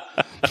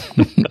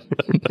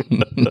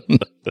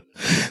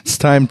 It's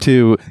time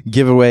to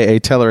give away a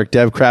Telerik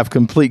DevCraft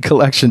Complete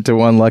Collection to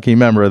one lucky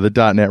member of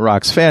the .NET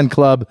Rocks fan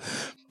club.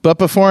 But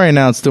before I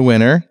announce the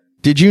winner,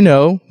 did you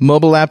know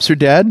mobile apps are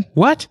dead?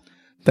 What?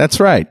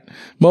 That's right.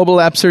 Mobile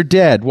apps are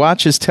dead.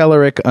 Watch as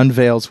Telerik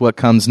unveils what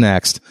comes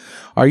next.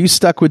 Are you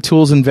stuck with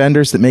tools and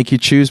vendors that make you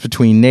choose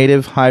between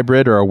native,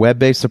 hybrid, or a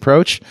web-based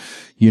approach?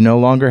 You no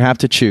longer have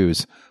to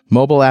choose.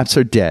 Mobile apps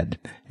are dead,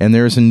 and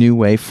there is a new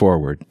way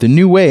forward. The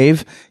new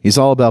wave is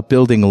all about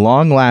building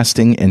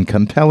long-lasting and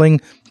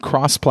compelling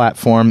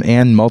cross-platform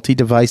and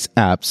multi-device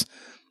apps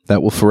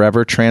that will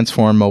forever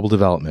transform mobile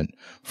development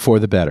for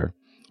the better.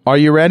 Are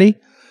you ready?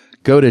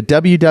 Go to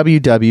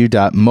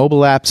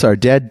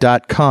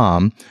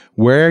www.mobileappsaredead.com,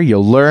 where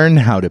you'll learn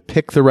how to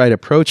pick the right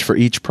approach for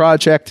each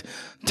project,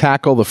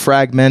 tackle the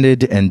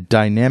fragmented and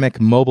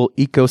dynamic mobile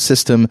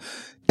ecosystem,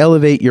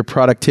 elevate your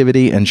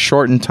productivity and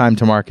shorten time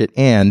to market,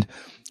 and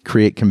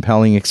create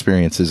compelling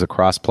experiences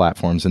across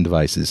platforms and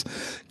devices.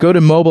 Go to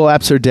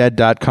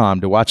mobileappsaredead.com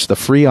to watch the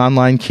free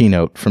online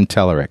keynote from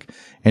Telerik.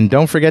 And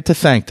don't forget to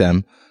thank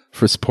them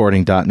for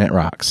supporting .NET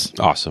Rocks.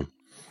 Awesome.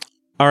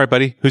 All right,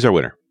 buddy. Who's our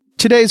winner?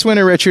 Today's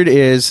winner, Richard,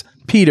 is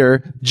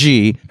Peter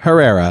G.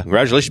 Herrera.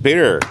 Congratulations,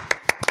 Peter.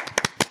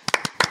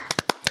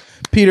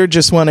 Peter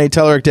just won a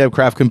Telerik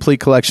DevCraft Complete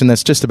Collection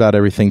that's just about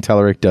everything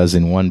Telerik does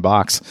in one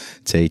box.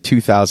 It's a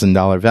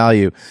 $2,000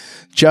 value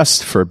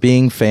just for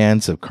being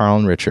fans of Carl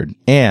and Richard.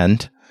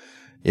 And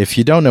if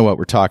you don't know what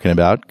we're talking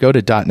about, go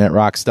to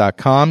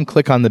 .NETRocks.com,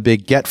 click on the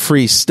big Get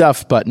Free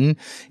Stuff button,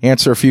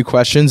 answer a few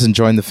questions, and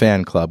join the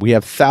fan club. We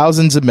have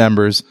thousands of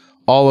members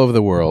all over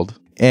the world.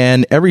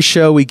 And every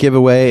show we give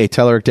away a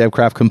Telerik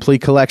DevCraft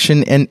Complete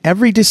Collection, and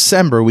every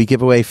December we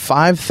give away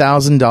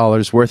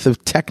 $5,000 worth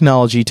of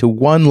technology to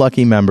one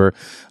lucky member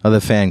of the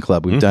fan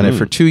club. We've done it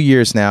for 2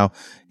 years now,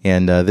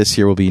 and this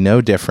year will be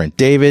no different.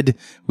 David,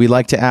 we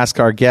like to ask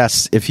our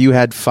guests, if you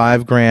had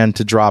 $5,000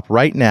 to drop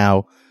right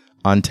now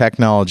on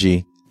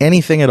technology,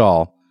 anything at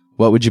all,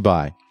 what would you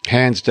buy?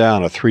 Hands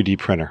down, a 3D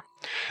printer.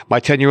 My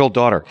 10-year-old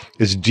daughter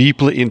is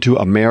deeply into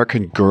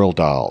American Girl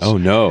dolls. Oh,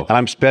 no. And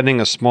I'm spending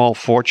a small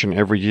fortune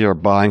every year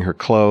buying her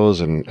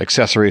clothes and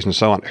accessories and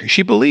so on.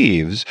 She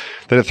believes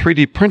that a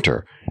 3D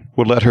printer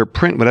would let her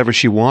print whatever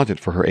she wanted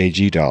for her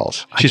AG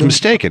dolls. She's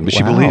mistaken, but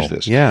she believes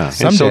this. Yeah. And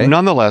so Someday.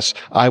 nonetheless,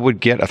 I would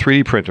get a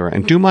 3D printer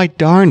and do my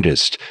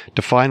darndest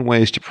to find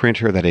ways to print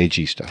her that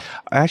AG stuff.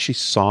 I actually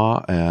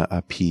saw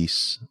a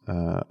piece,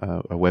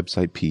 a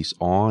website piece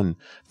on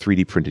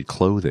 3D printed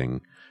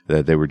clothing.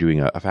 That they were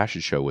doing a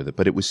fashion show with it,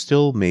 but it was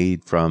still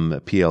made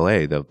from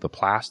PLA, the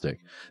plastic.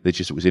 That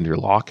just, it was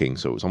interlocking,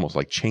 so it was almost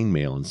like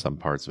chainmail in some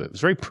parts of it. It was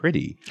very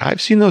pretty.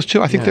 I've seen those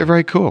too. I think they're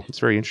very cool. It's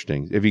very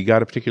interesting. Have you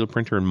got a particular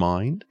printer in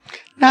mind?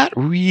 Not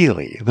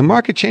really. The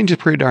market changes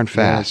pretty darn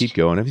fast. Yeah, keep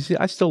going.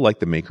 I still like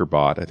the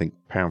MakerBot. I think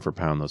pound for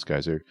pound, those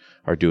guys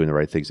are doing the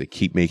right things. They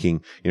keep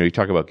making, you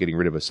talk about getting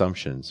rid of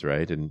assumptions,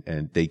 right?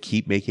 And they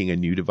keep making a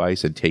new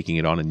device and taking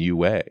it on a new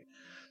way.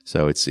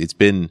 So it's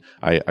been,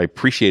 I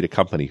appreciate a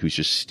company who's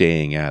just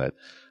staying at it.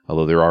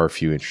 Although there are a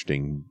few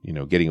interesting,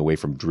 getting away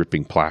from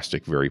dripping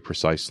plastic very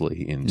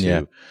precisely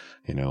into,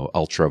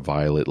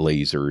 ultraviolet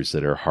lasers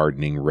that are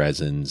hardening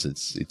resins.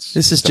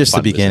 This is just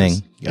the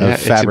beginning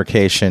of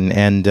fabrication.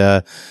 And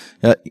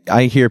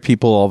I hear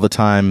people all the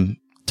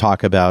time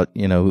talk about,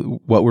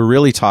 what we're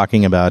really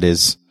talking about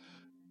is,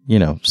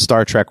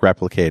 Star Trek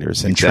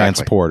replicators and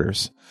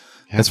transporters.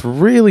 Yeah. That's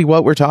really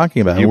what we're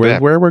talking about,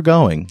 where we're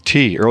going.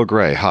 Tea, Earl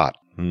Grey, hot.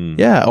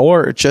 Yeah,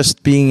 or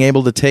just being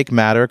able to take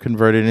matter,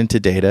 convert it into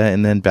data,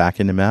 and then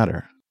back into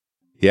matter.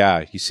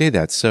 Yeah, you say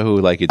that so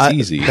like it's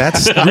easy.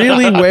 That's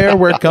really where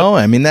we're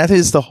going. I mean, that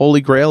is the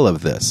holy grail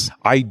of this.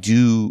 I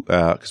do,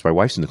 because my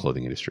wife's in the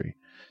clothing industry.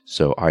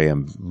 So I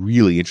am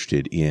really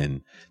interested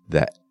in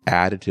the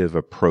additive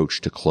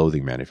approach to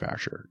clothing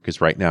manufacture.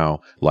 Because right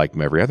now, like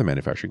every other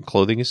manufacturing,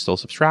 clothing is still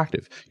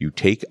subtractive. You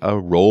take a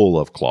roll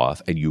of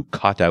cloth and you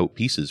cut out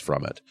pieces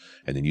from it,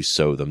 and then you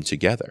sew them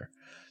together.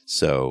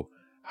 So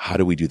how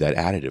do we do that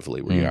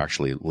additively, where you're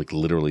actually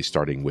literally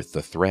starting with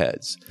the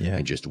threads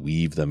and just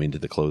weave them into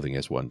the clothing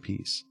as one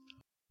piece?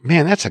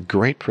 Man, that's a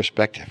great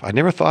perspective. I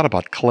never thought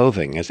about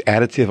clothing as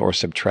additive or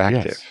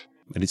subtractive. Yes.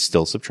 And it's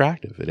still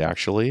subtractive. It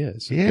actually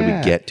is. Yeah. Can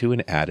we get to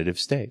an additive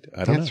state?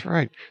 I don't know. That's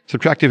right.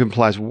 Subtractive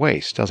implies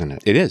waste, doesn't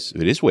it? It is.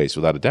 It is waste,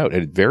 without a doubt.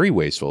 And very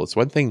wasteful. It's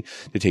one thing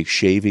to take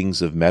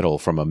shavings of metal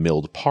from a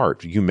milled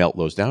part. You melt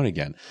those down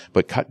again.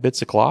 But cut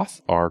bits of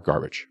cloth are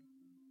garbage.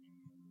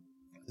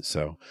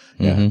 So,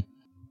 yeah. Mm-hmm.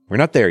 We're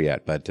not there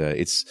yet, but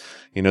it's,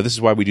 this is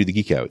why we do the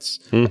Geek Outs.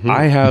 Mm-hmm.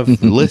 I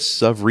have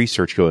lists of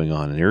research going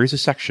on, and there is a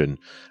section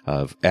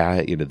of,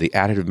 the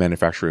additive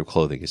manufacturing of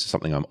clothing is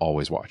something I'm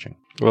always watching.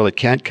 Well, it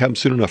can't come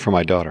soon enough for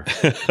my daughter.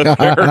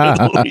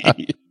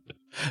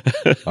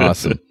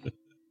 Awesome.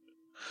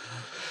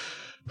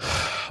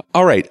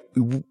 All right.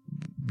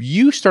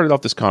 You started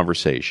off this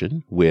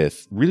conversation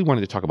with really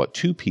wanting to talk about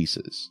two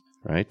pieces,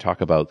 right?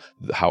 Talk about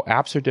how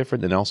apps are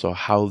different and also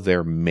how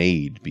they're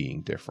made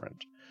being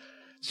different.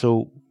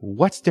 So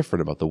what's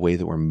different about the way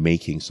that we're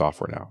making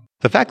software now?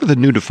 The fact that the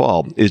new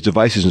default is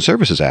devices and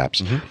services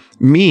apps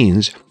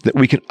means that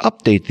we can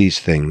update these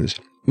things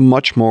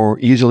much more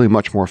easily,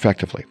 much more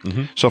effectively.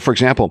 So, for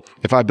example,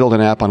 if I build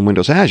an app on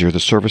Windows Azure, the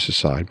services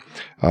side,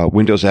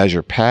 Windows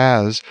Azure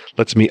PaaS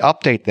lets me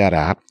update that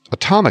app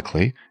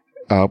atomically,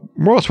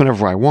 more or less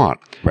whenever I want.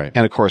 Right.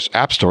 And of course,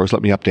 app stores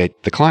let me update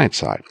the client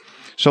side.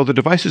 So the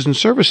devices and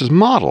services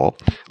model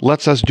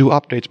lets us do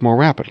updates more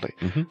rapidly.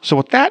 So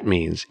what that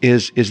means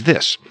is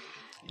this.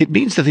 It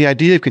means that the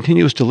idea of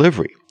continuous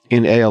delivery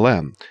in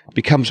ALM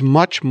becomes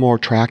much more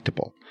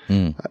tractable.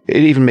 It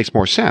even makes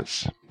more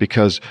sense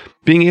because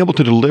being able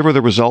to deliver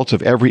the results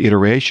of every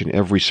iteration,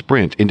 every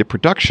sprint into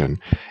production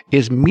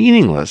is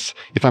meaningless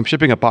if I'm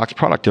shipping a box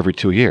product every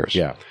 2 years.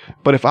 Yeah.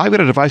 But if I've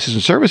got a devices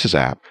and services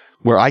app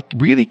where I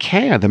really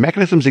can, the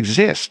mechanisms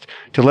exist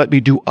to let me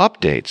do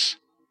updates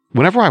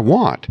whenever I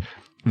want,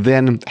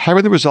 then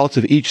having the results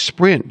of each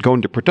sprint go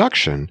into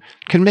production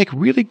can make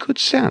really good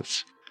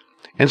sense.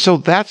 And so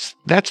that's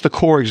the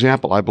core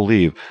example, I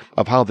believe,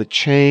 of how the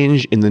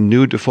change in the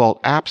new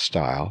default app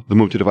style, the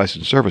move to devices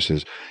and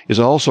services, is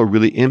also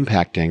really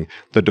impacting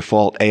the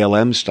default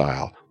ALM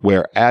style,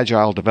 where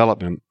agile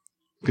development,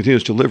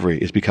 continuous delivery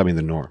is becoming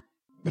the norm.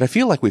 But I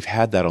feel like we've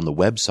had that on the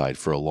website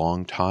for a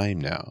long time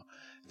now,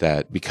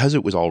 that because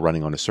it was all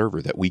running on a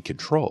server that we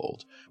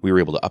controlled, we were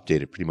able to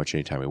update it pretty much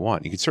anytime we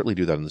want. You could certainly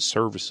do that in the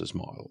services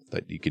model,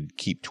 that you could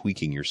keep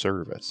tweaking your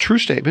service. True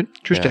statement.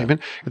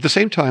 At the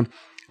same time,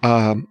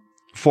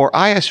 for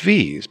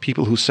ISVs,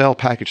 people who sell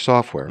packaged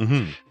software,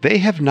 they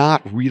have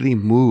not really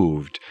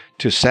moved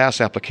to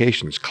SaaS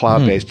applications,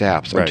 cloud-based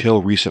apps,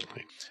 until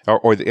recently.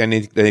 And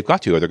they've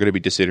got to, or they're going to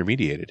be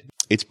disintermediated.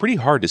 It's pretty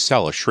hard to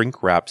sell a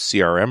shrink-wrapped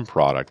CRM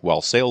product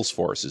while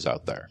Salesforce is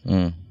out there.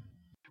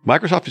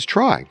 Microsoft is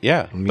trying.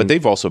 Yeah, but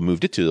they've also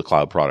moved it to the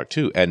cloud product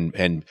too,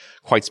 and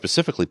quite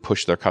specifically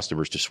pushed their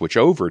customers to switch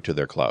over to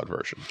their cloud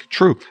version.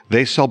 True.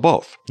 They sell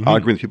both,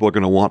 arguing that people are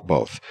going to want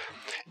both.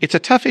 It's a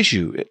tough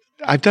issue.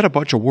 I've done a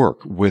bunch of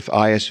work with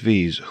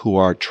ISVs who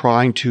are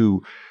trying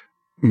to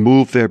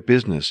move their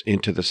business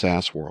into the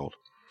SaaS world.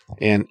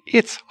 And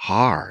it's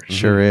hard.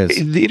 Sure is.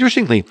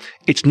 Interestingly,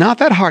 it's not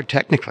that hard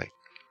technically.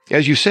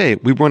 As you say,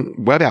 we run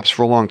web apps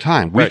for a long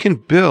time. We can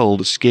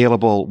build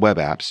scalable web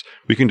apps.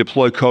 We can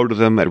deploy code to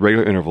them at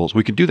regular intervals.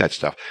 We can do that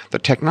stuff. The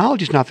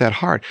technology is not that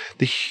hard.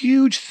 The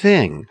huge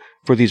thing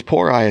for these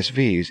poor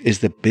ISVs is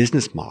the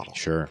business model.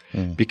 Sure.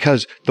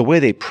 Because the way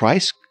they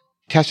price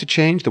has to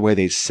change. The way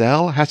they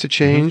sell has to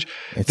change.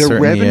 It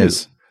certainly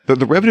is.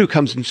 The revenue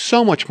comes in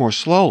so much more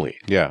slowly.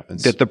 Yeah.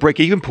 That the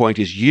break-even point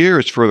is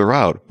years further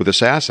out with a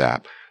SaaS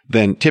app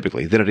than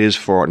it is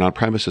for an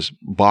on-premises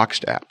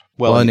boxed app.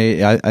 Well, and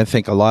I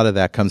think a lot of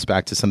that comes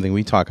back to something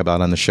we talk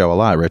about on the show a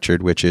lot,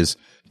 Richard, which is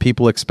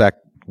people expect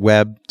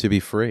web to be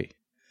free.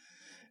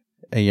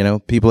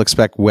 People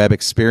expect web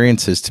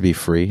experiences to be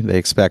free. They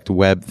expect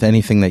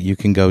anything that you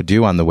can go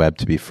do on the web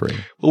to be free.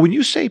 Well, when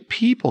you say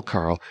people,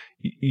 Carl,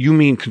 you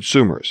mean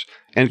consumers.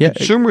 And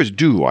consumers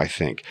do, I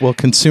think. Well,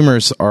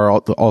 consumers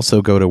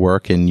also go to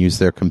work and use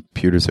their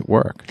computers at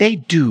work. They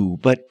do,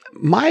 but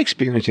my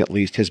experience at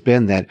least has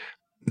been that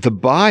the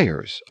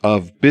buyers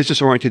of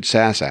business-oriented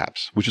SaaS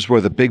apps, which is where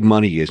the big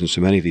money is in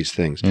so many of these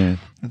things,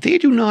 they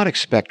do not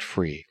expect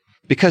free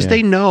because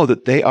they know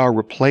that they are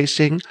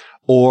replacing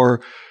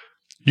or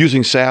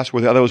using SaaS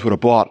where the others would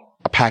have bought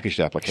a packaged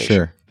application.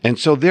 Sure. And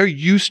so they're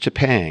used to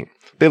paying.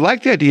 They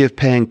like the idea of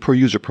paying per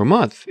user per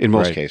month in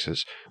most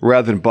cases,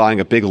 rather than buying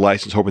a big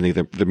license hoping they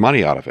get their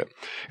money out of it.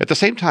 At the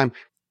same time,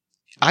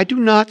 I do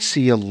not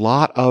see a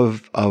lot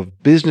of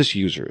business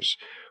users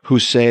who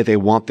say they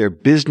want their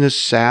business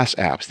SaaS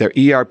apps, their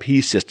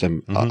ERP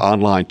system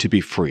online to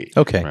be free.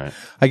 Okay. Right.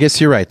 I guess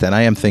you're right then.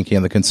 I am thinking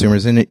of the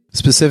consumers. And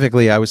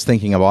specifically, I was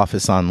thinking of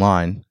Office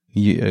Online,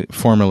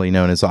 formerly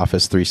known as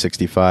Office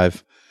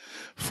 365,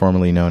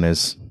 formerly known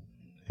as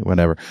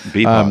whatever.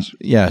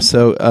 BPOS.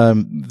 So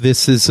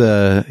this is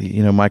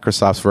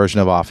Microsoft's version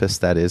of Office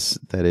that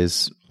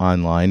is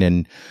online,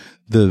 and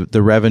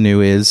the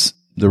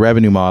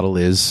revenue model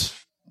is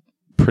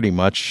pretty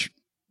much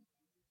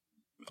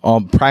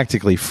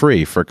practically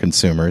free for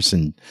consumers,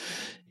 and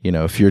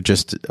if you're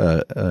just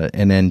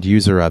an end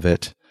user of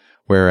it,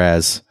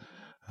 whereas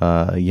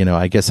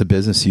I guess a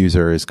business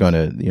user is going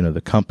to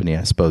the company,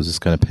 I suppose, is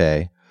going to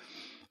pay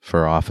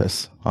for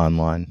Office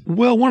Online.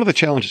 Well, one of the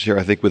challenges here,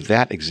 I think, with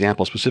that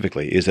example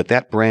specifically, is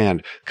that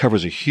brand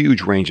covers a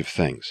huge range of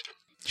things.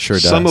 Sure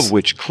does. Some of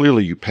which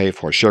clearly you pay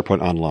for,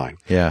 SharePoint Online.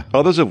 Yeah.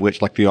 Others of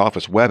which, like the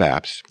Office web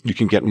apps, you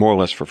can get more or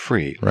less for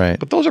free. Right.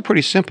 But those are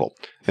pretty simple.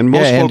 And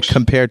most folks, and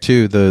compared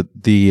to the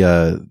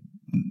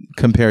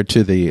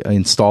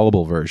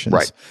installable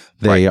versions,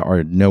 they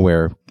are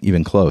nowhere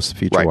even close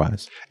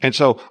feature-wise. And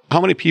so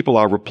how many people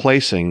are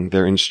replacing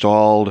their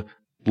installed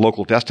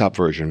local desktop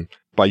version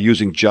by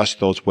using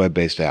just those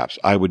web-based apps?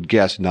 I would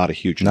guess not a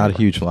huge number. Not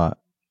a huge lot.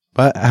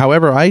 But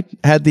however, I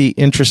had the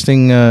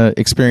interesting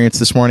experience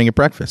this morning at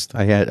breakfast.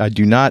 I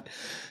do not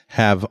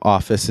have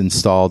Office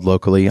installed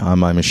locally on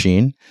my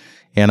machine,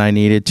 and I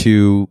needed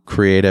to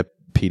create a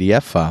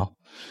PDF file.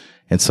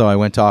 And so I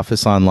went to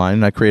Office Online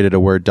and I created a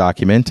Word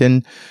document.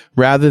 And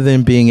rather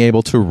than being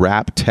able to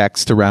wrap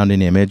text around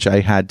an image,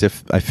 I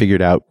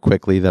figured out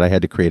quickly that I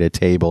had to create a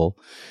table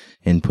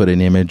and put an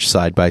image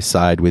side by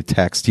side with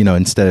text,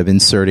 instead of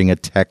inserting a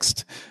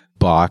text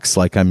box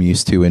like I'm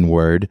used to in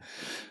Word.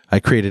 I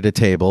created a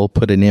table,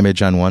 put an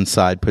image on one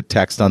side, put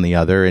text on the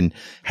other, and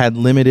had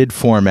limited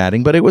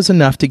formatting, but it was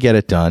enough to get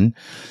it done.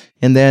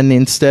 And then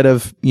instead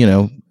of,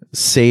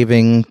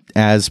 saving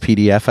as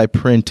PDF, I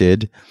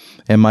printed,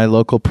 and my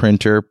local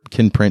printer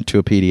can print to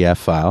a PDF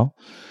file.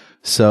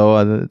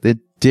 So it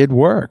did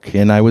work,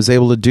 and I was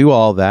able to do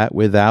all that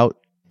without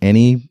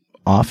any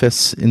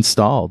Office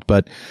installed.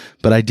 But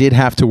I did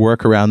have to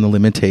work around the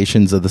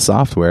limitations of the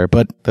software.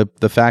 But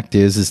the fact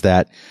is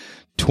that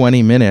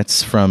 20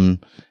 minutes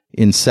from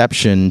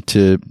inception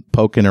to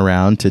poking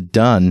around to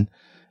done,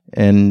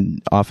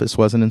 and Office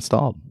wasn't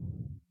installed.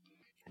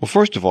 Well,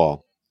 first of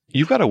all,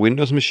 you've got a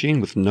Windows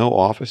machine with no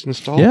Office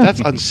installed? Yeah. That's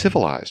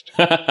uncivilized.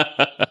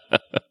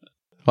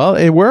 Well,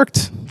 it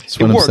worked. That's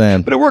what I'm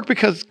saying. But it worked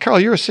because, Carl,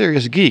 you're a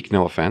serious geek,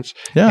 no offense.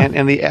 Yeah.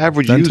 And the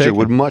average user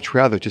would much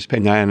rather just pay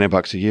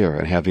 $99 a year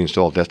and have the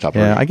installed desktop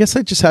version. Yeah, I guess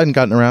I just hadn't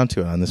gotten around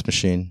to it on this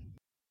machine.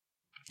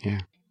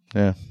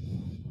 Yeah.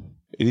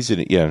 It is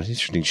an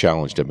interesting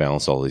challenge to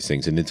balance all these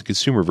things, and it's the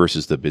consumer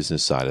versus the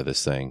business side of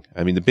this thing.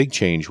 I mean, the big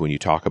change when you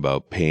talk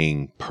about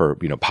paying per,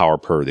 power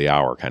per the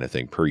hour kind of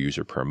thing, per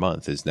user per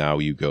month, is now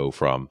you go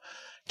from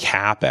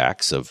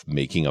CapEx of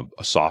making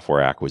a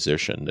software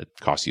acquisition that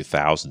costs you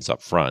thousands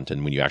up front,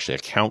 and when you actually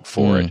account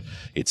for it,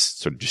 it's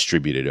sort of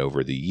distributed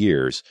over the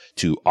years,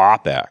 to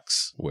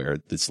OpEx, where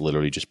it's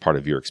literally just part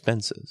of your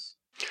expenses.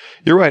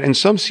 You're right, and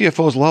some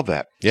CFOs love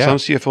that. Yeah. Some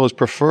CFOs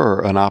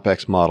prefer an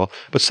OpEx model,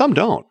 but some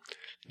don't.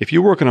 If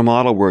you work in a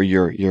model where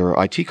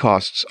your IT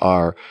costs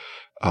are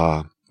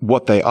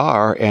what they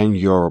are, and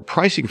your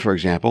pricing, for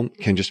example,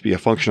 can just be a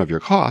function of your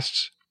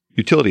costs,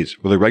 utilities,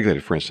 where they're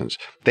regulated, for instance,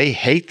 they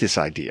hate this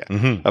idea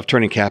of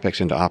turning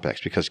CapEx into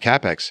OpEx, because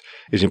CapEx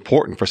is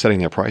important for setting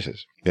their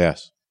prices.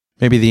 Yes.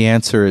 Maybe the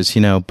answer is,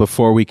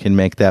 before we can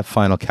make that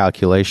final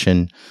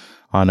calculation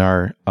on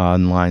our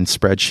online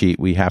spreadsheet,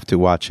 we have to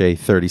watch a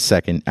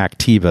 30-second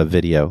Activa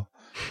video.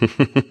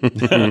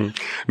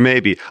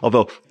 Maybe.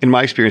 Although, in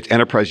my experience,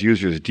 enterprise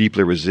users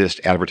deeply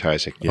resist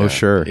advertising. Oh,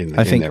 sure.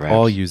 I think their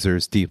all apps.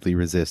 users deeply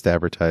resist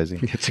advertising.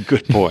 It's a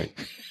good point.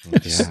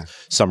 Yeah.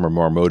 Some are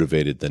more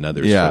motivated than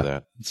others for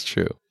that. It's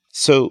true.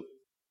 So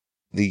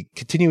the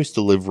continuous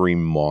delivery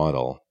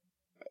model,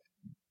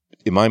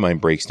 in my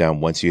mind, breaks down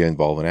once you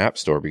involve an app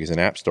store, because an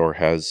app store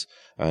has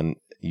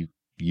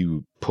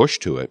you push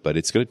to it, but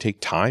it's going to take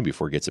time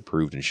before it gets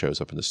approved and shows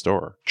up in the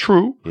store.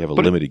 True. You have a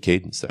limited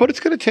cadence there. But it's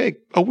going to take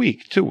a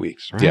week, 2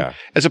 weeks, right? Yeah.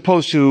 As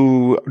opposed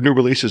to new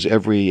releases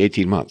every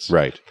 18 months.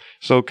 Right.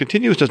 So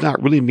continuous does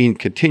not really mean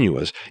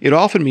continuous. It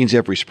often means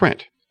every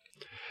sprint.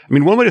 I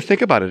mean, one way to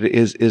think about it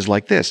is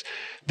like this,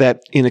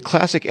 that in a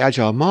classic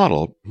agile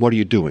model, what are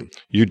you doing?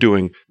 You're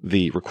doing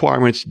the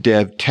requirements,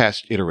 dev,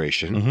 test,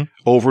 iteration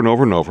over and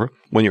over and over.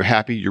 When you're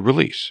happy, you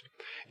release.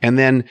 And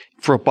then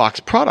for a box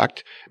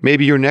product,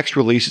 maybe your next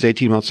release is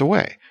 18 months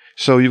away.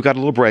 So you've got a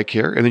little break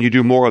here, and then you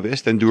do more of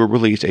this, then do a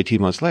release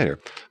 18 months later.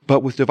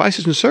 But with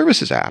devices and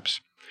services apps,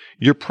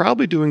 you're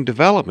probably doing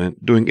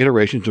development, doing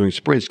iterations, doing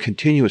sprints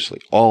continuously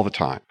all the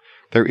time.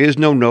 There is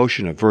no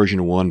notion of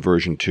version 1,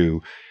 version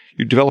 2.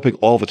 You're developing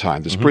all the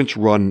time. The sprints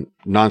run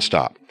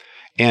nonstop.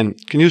 And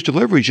continuous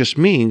delivery just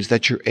means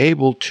that you're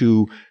able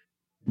to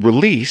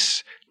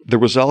release the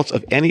results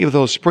of any of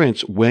those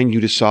sprints when you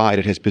decide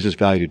it has business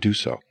value to do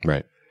so.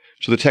 Right.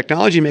 So the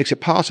technology makes it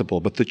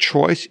possible, but the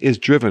choice is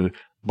driven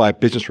by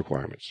business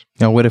requirements.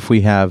 Now, what if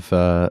we have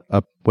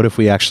what if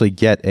we actually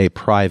get a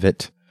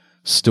private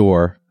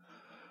store,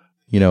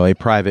 a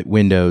private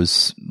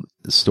Windows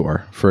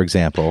store, for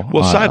example,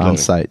 on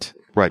site?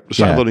 Right.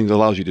 Sideloading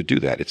allows you to do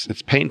that.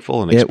 It's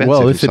painful and expensive.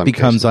 Well, if in it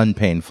becomes cases.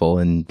 unpainful,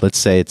 and let's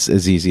say it's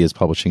as easy as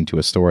publishing to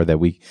a store that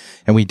we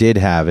did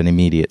have an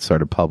immediate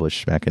sort of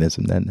publish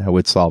mechanism, then that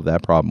would solve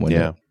that problem,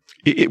 wouldn't it?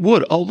 It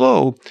would,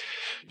 although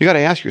you got to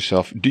ask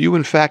yourself, do you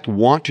in fact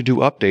want to do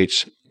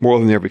updates more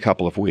than every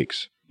couple of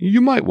weeks? You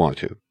might want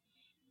to,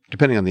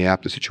 depending on the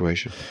app, the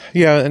situation.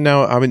 Yeah. And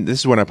now, I mean, this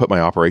is when I put my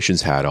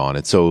operations hat on.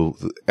 And so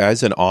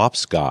as an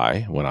ops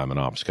guy, when I'm an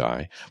ops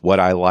guy,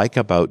 what I like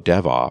about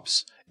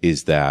DevOps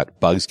is that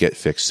bugs get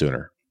fixed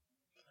sooner.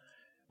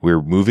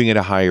 We're moving at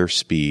a higher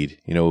speed.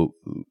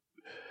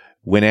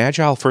 When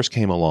Agile first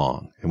came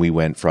along and we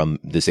went from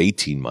this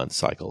 18-month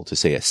cycle to,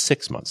 say, a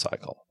 6-month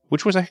cycle,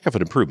 which was a heck of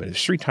an improvement.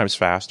 It's 3 times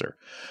faster.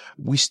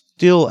 We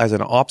still, as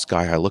an ops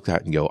guy, I look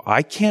at it and go,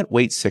 I can't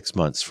wait 6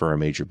 months for a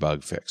major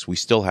bug fix. We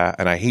still have,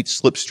 and I hate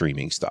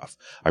slipstreaming stuff.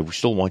 I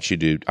still want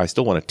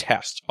to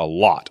test a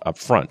lot up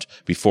front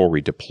before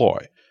we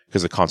deploy,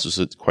 because the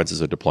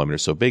consequences of deployment are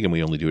so big and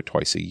we only do it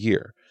twice a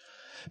year.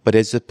 But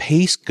as the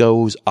pace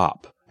goes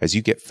up, as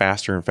you get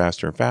faster and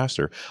faster and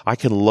faster, I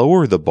can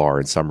lower the bar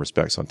in some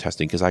respects on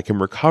testing because I can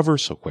recover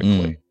so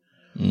quickly.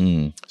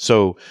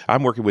 So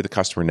I'm working with a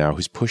customer now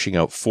who's pushing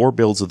out 4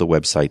 builds of the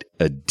website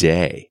a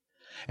day.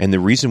 And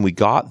the reason we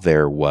got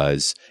there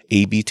was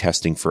A/B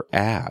testing for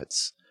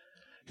ads.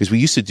 Because we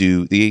used to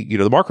do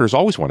the marketers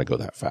always want to go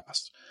that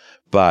fast,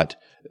 but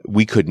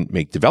we couldn't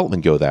make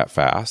development go that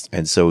fast.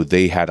 And so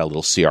they had a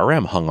little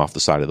CRM hung off the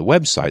side of the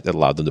website that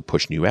allowed them to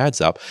push new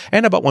ads up.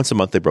 And about once a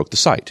month, they broke the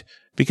site,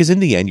 because in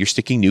the end, you're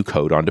sticking new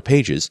code onto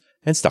pages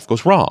and stuff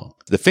goes wrong.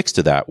 The fix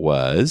to that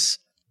was,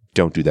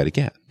 don't do that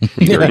again.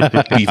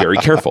 Be very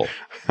careful.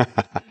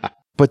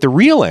 But the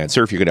real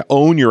answer, if you're going to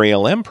own your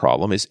ALM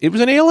problem, is it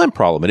was an ALM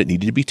problem and it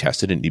needed to be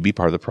tested. It needed to be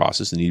part of the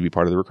process. It needed to be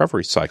part of the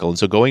recovery cycle. And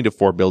so going to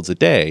 4 builds a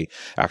day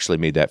actually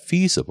made that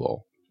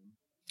feasible,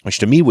 which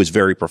to me was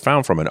very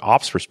profound from an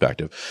ops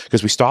perspective,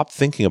 because we stopped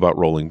thinking about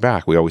rolling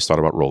back. We always thought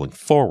about rolling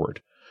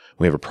forward.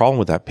 When we have a problem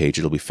with that page,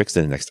 it'll be fixed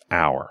in the next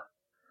hour.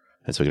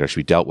 And so it can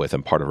actually be dealt with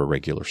and part of a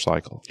regular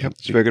cycle. Yep,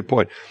 that's a very good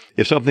point.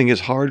 If something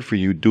is hard for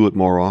you, do it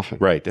more often.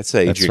 Right. That's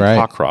Adrian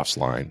Cockcroft's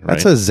line. Right?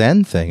 That's a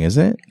Zen thing,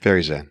 isn't it?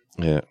 Very Zen.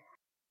 Yeah.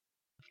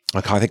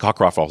 I think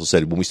Cockcroft also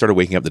said when we started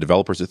waking up the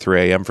developers at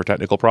 3 a.m. for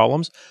technical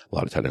problems, a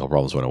lot of technical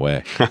problems went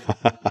away.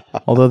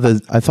 Although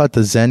I thought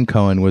the Zen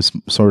koan was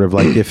sort of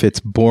like, if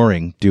it's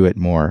boring, do it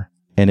more.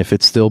 And if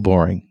it's still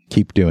boring,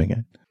 keep doing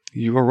it.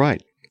 You are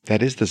right.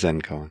 That is the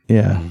Zen koan.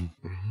 Yeah.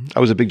 Mm-hmm. I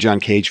was a big John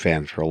Cage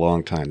fan for a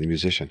long time, the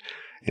musician.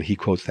 And he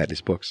quotes that in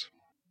his books.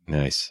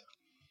 Nice.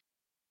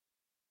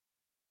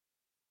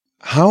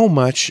 How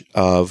much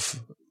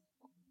of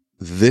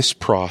this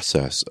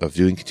process of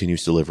doing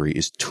continuous delivery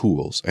is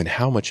tools, and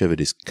how much of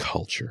it is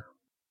culture?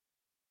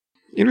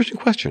 Interesting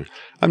question.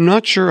 I'm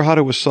not sure how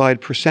to assign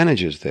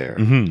percentages there.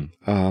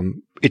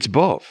 It's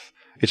both.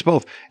 It's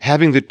both.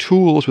 Having the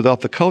tools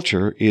without the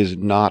culture is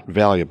not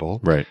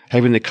valuable. Right.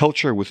 Having the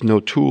culture with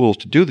no tools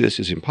to do this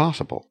is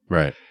impossible.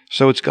 Right.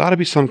 So it's got to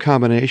be some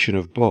combination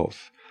of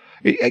both.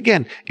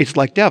 Again, it's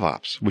like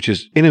DevOps, which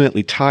is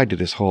intimately tied to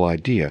this whole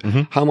idea.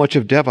 How much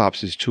of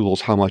DevOps is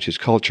tools? How much is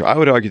culture? I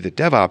would argue that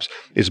DevOps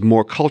is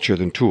more culture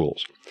than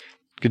tools.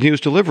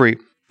 Continuous delivery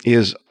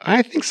is,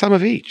 I think, some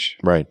of each.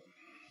 Right.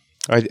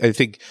 I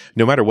think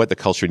no matter what, the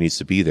culture needs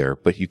to be there,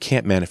 but you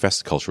can't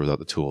manifest the culture without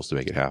the tools to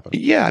make it happen.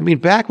 Yeah. I mean,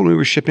 back when we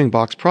were shipping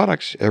box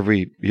products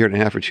every year and a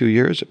half or 2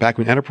 years, back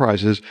when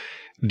enterprises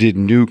did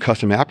new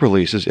custom app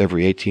releases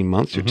every 18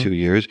 months or 2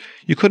 years,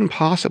 you couldn't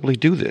possibly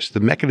do this. The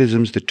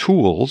mechanisms, the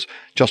tools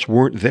just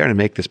weren't there to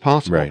make this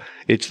possible. Right.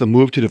 It's the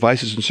move to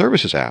devices and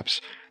services apps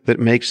that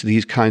makes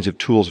these kinds of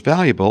tools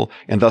valuable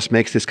and thus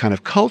makes this kind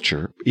of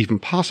culture even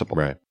possible.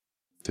 Right.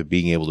 To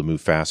being able to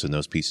move fast in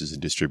those pieces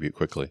and distribute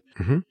quickly.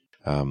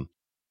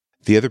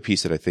 The other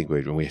piece that I think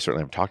we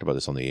certainly have talked about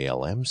this on the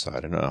ALM side, I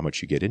don't know how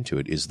much you get into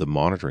it, is the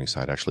monitoring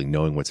side, actually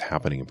knowing what's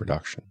happening in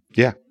production.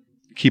 Yeah.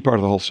 Key part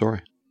of the whole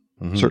story.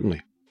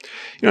 Certainly.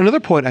 Another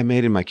point I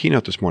made in my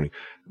keynote this morning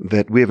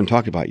that we haven't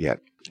talked about yet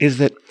is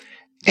that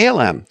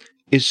ALM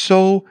is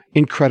so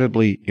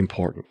incredibly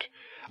important.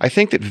 I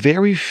think that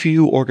very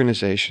few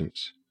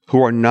organizations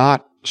who are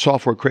not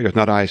software creators,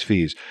 not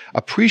ISVs,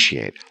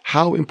 appreciate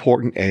how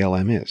important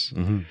ALM is.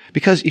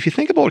 Because if you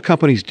think about what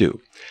companies do,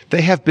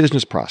 they have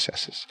business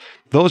processes.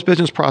 Those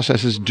business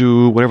processes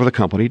do whatever the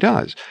company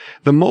does.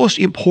 The most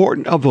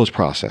important of those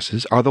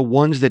processes are the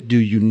ones that do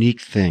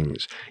unique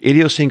things,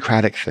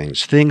 idiosyncratic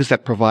things, things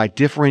that provide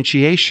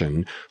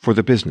differentiation for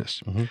the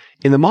business.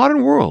 In the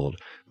modern world,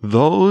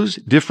 those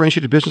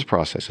differentiated business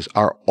processes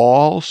are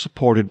all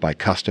supported by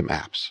custom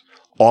apps.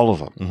 All of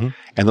them.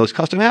 And those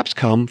custom apps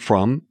come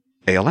from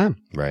ALM.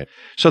 Right.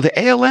 So the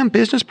ALM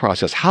business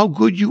process, how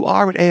good you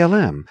are at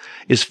ALM,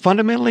 is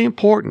fundamentally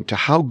important to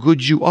how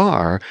good you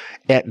are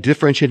at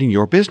differentiating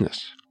your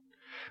business.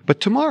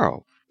 But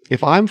tomorrow,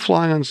 if I'm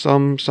flying on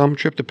some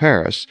trip to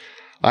Paris,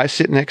 I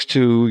sit next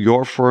to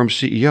your firm's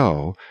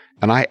CEO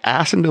and I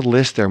ask them to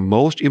list their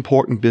most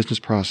important business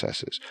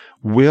processes.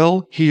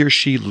 Will he or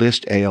she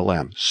list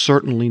ALM?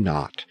 Certainly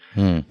not.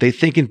 They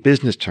think in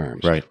business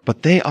terms. Right.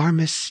 But they are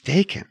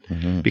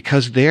mistaken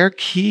because their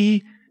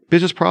key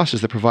business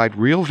processes that provide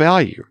real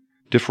value,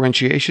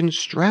 differentiation,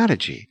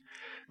 strategy,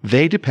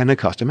 they depend on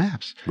custom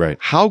apps. Right.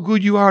 How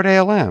good you are at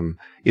ALM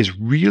is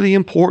really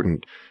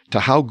important to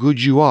how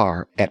good you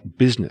are at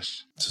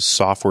business. So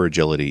software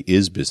agility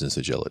is business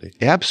agility.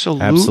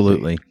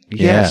 Absolutely.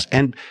 Yes. Yeah.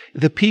 And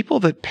the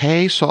people that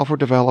pay software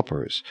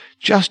developers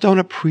just don't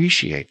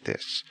appreciate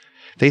this.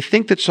 They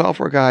think that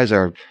software guys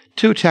are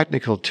too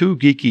technical, too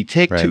geeky,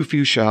 take too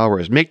few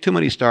showers, make too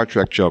many Star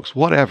Trek jokes,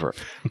 whatever.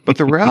 But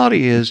the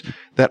reality is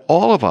that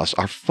all of us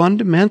are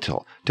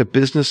fundamental to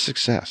business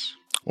success.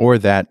 Or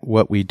that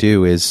what we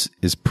do is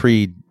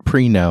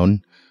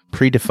pre-known,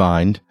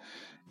 predefined,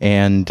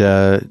 and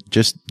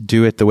just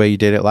do it the way you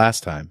did it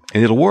last time.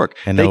 And it'll work.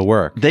 It'll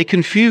work. They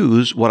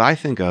confuse what I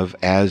think of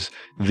as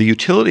the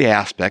utility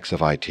aspects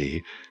of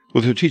IT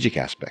with strategic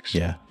aspects.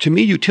 Yeah. To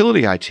me,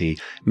 utility IT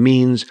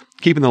means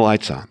keeping the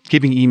lights on,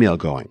 keeping email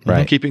going,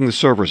 keeping the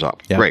servers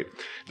up. Yeah. Great.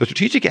 The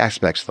strategic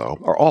aspects, though,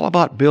 are all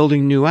about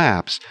building new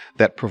apps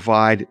that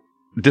provide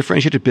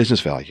differentiated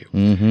business value.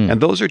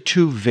 And those are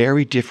two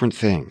very different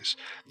things.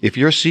 If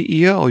your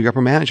CEO, your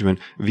upper management,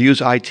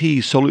 views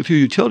IT solely through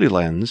utility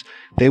lens,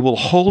 they will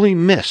wholly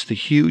miss the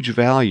huge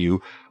value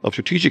of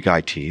strategic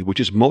IT, which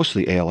is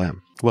mostly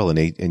ALM. Well,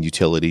 and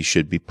utility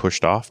should be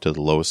pushed off to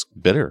the lowest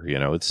bidder.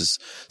 It's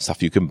just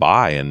stuff you can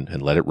buy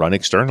and let it run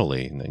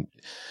externally. And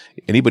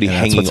anybody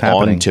hanging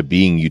on to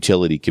being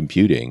utility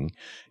computing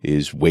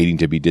is waiting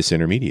to be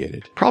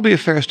disintermediated. Probably a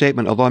fair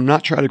statement, although I'm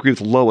not trying to agree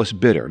with lowest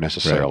bidder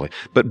necessarily,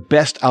 but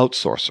best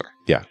outsourcer.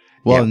 Yeah.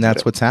 Well, and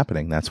that's what's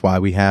happening. That's why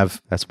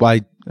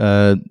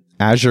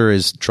Azure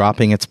is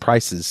dropping its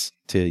prices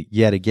to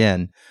yet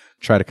again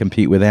try to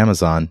compete with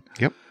Amazon.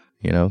 Yep.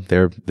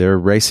 They're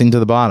racing to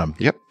the bottom.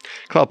 Yep.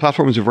 Cloud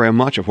platforms are very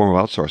much a form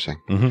of outsourcing.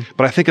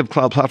 But I think of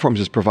cloud platforms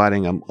as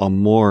providing a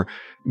more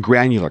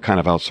granular kind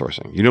of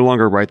outsourcing. You no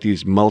longer write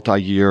these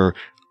multi-year,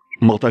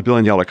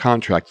 multi-billion-dollar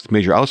contracts with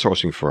major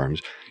outsourcing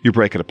firms. You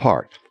break it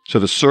apart. So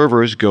the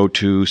servers go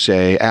to,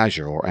 say,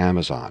 Azure or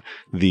Amazon.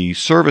 The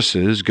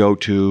services go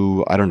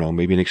to, I don't know,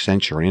 maybe an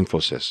Accenture or an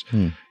Infosys.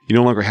 You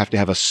no longer have to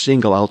have a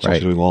single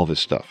outsourcer doing all this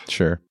stuff.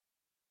 Sure.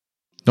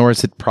 Nor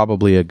is it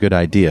probably a good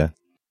idea.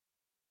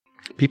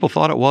 People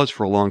thought it was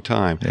for a long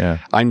time. Yeah.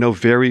 I know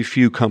very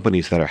few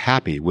companies that are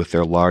happy with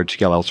their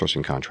large-scale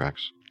outsourcing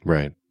contracts.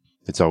 Right.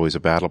 It's always a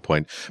battle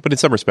point. But in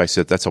some respects,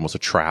 that's almost a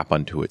trap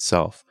unto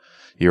itself.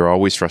 You're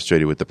always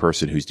frustrated with the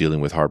person who's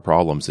dealing with hard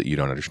problems that you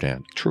don't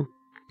understand. True.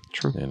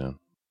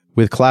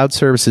 With cloud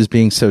services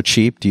being so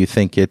cheap, do you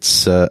think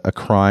it's a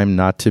crime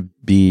not to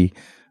be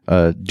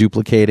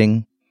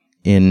duplicating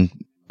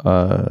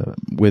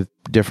with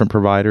different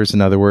providers?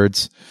 In other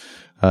words,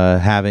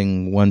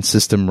 having one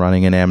system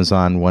running in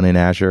Amazon, one in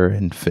Azure,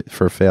 and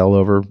for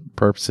failover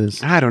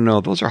purposes? I don't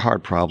know. Those are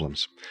hard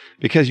problems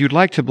because you'd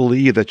like to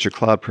believe that your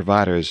cloud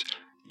providers,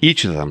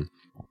 each of them,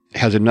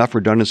 has enough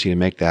redundancy to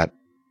make that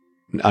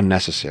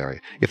unnecessary.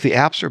 If the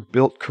apps are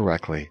built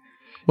correctly.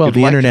 Well,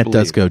 the internet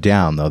does go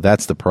down, though.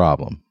 That's the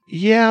problem.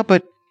 Yeah,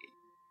 but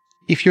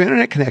if your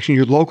internet connection,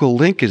 your local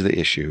link is the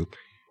issue,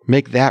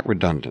 make that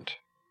redundant.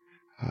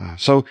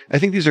 So I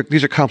think these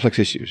are complex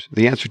issues.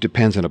 The answer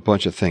depends on a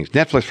bunch of things.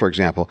 Netflix, for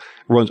example,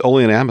 runs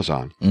only on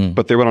Amazon,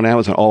 but they run on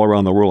Amazon all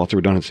around the world. That's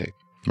redundancy.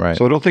 Right.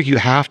 So I don't think you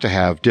have to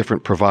have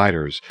different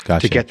providers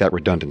Gotcha. to get that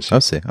redundancy. I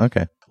see.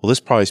 Okay. Well, this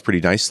probably pretty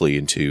nicely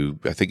into,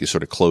 I think, the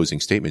sort of closing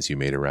statements you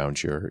made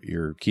around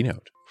your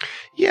keynote.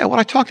 Yeah, what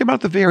I talked about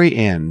at the very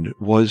end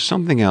was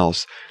something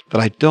else that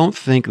I don't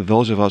think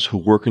those of us who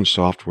work in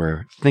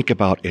software think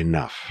about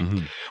enough,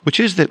 which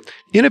is that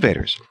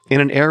innovators in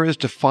an era's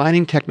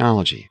defining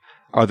technology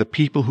are the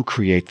people who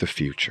create the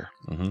future.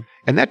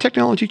 And that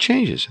technology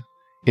changes.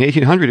 In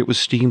 1800, it was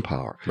steam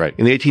power. Right.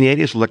 In the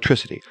 1880s,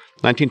 electricity.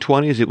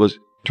 1920s, it was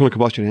internal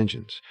combustion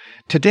engines.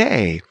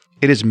 Today,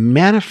 it is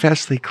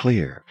manifestly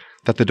clear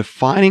that the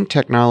defining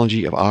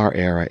technology of our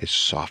era is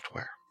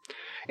software.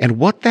 And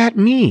what that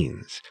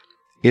means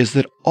is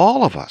that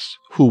all of us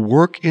who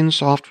work in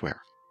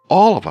software,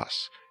 all of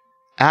us,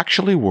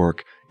 actually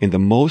work in the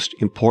most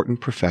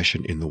important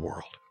profession in the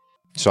world.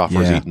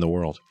 Software's eating the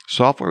world.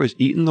 Software is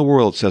eating the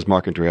world, says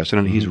Mark Andreessen,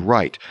 and he's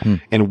right.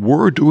 And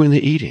we're doing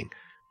the eating.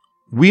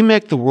 We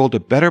make the world a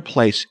better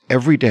place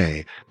every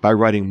day by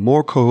writing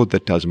more code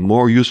that does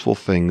more useful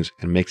things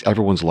and makes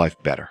everyone's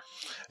life better.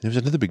 There's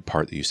another big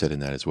part that you said in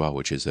that as well,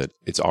 which is that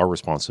it's our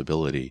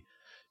responsibility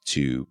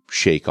to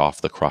shake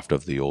off the cruft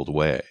of the old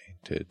way,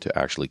 to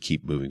actually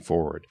keep moving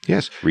forward.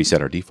 Yes.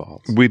 Reset our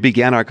defaults. We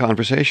began our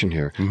conversation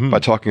here by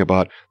talking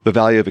about the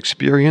value of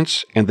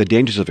experience and the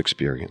dangers of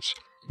experience.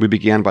 We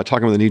began by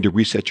talking about the need to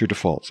reset your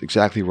defaults.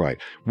 Exactly right.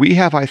 We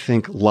have, I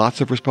think, lots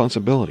of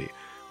responsibility.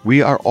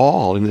 We are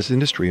all in this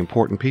industry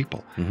important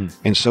people.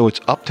 And so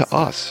it's up to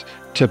us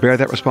to bear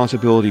that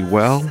responsibility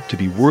well, to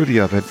be worthy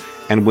of it,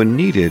 and when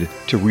needed,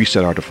 to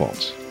reset our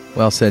defaults.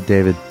 Well said,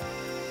 David.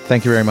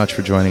 Thank you very much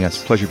for joining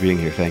us. Pleasure being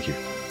here. Thank you.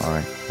 All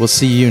right. We'll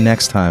see you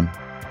next time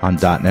on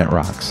 .NET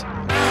Rocks.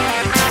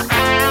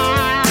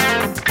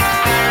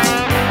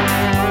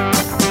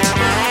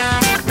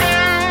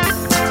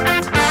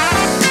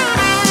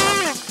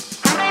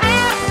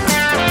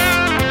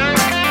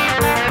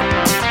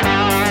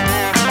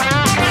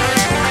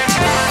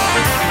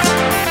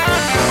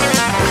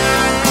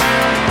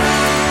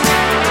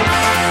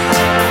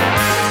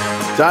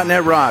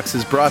 .NET Rocks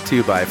is brought to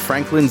you by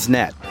Franklin's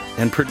Net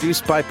and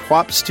produced by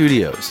Pwop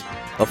Studios,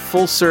 a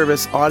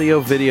full-service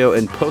audio, video,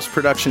 and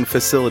post-production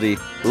facility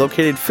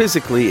located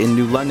physically in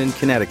New London,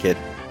 Connecticut,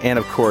 and,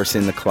 of course,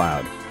 in the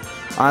cloud.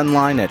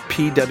 Online at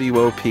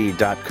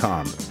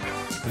pwop.com.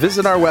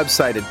 Visit our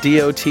website at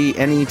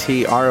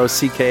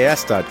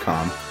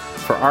dotnetrocks.com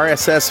for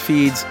RSS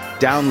feeds,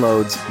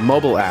 downloads,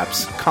 mobile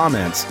apps,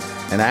 comments,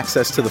 and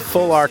access to the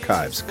full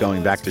archives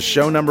going back to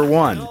show number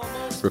 1,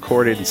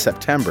 recorded in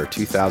September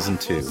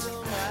 2002.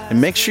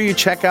 And make sure you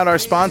check out our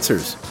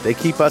sponsors. They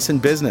keep us in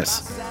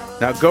business.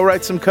 Now go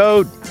write some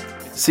code.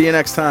 See you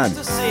next time.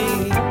 Got a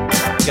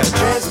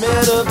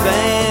transmitter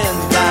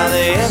banned by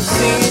the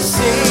FCC.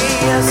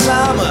 Yes,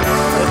 I'm a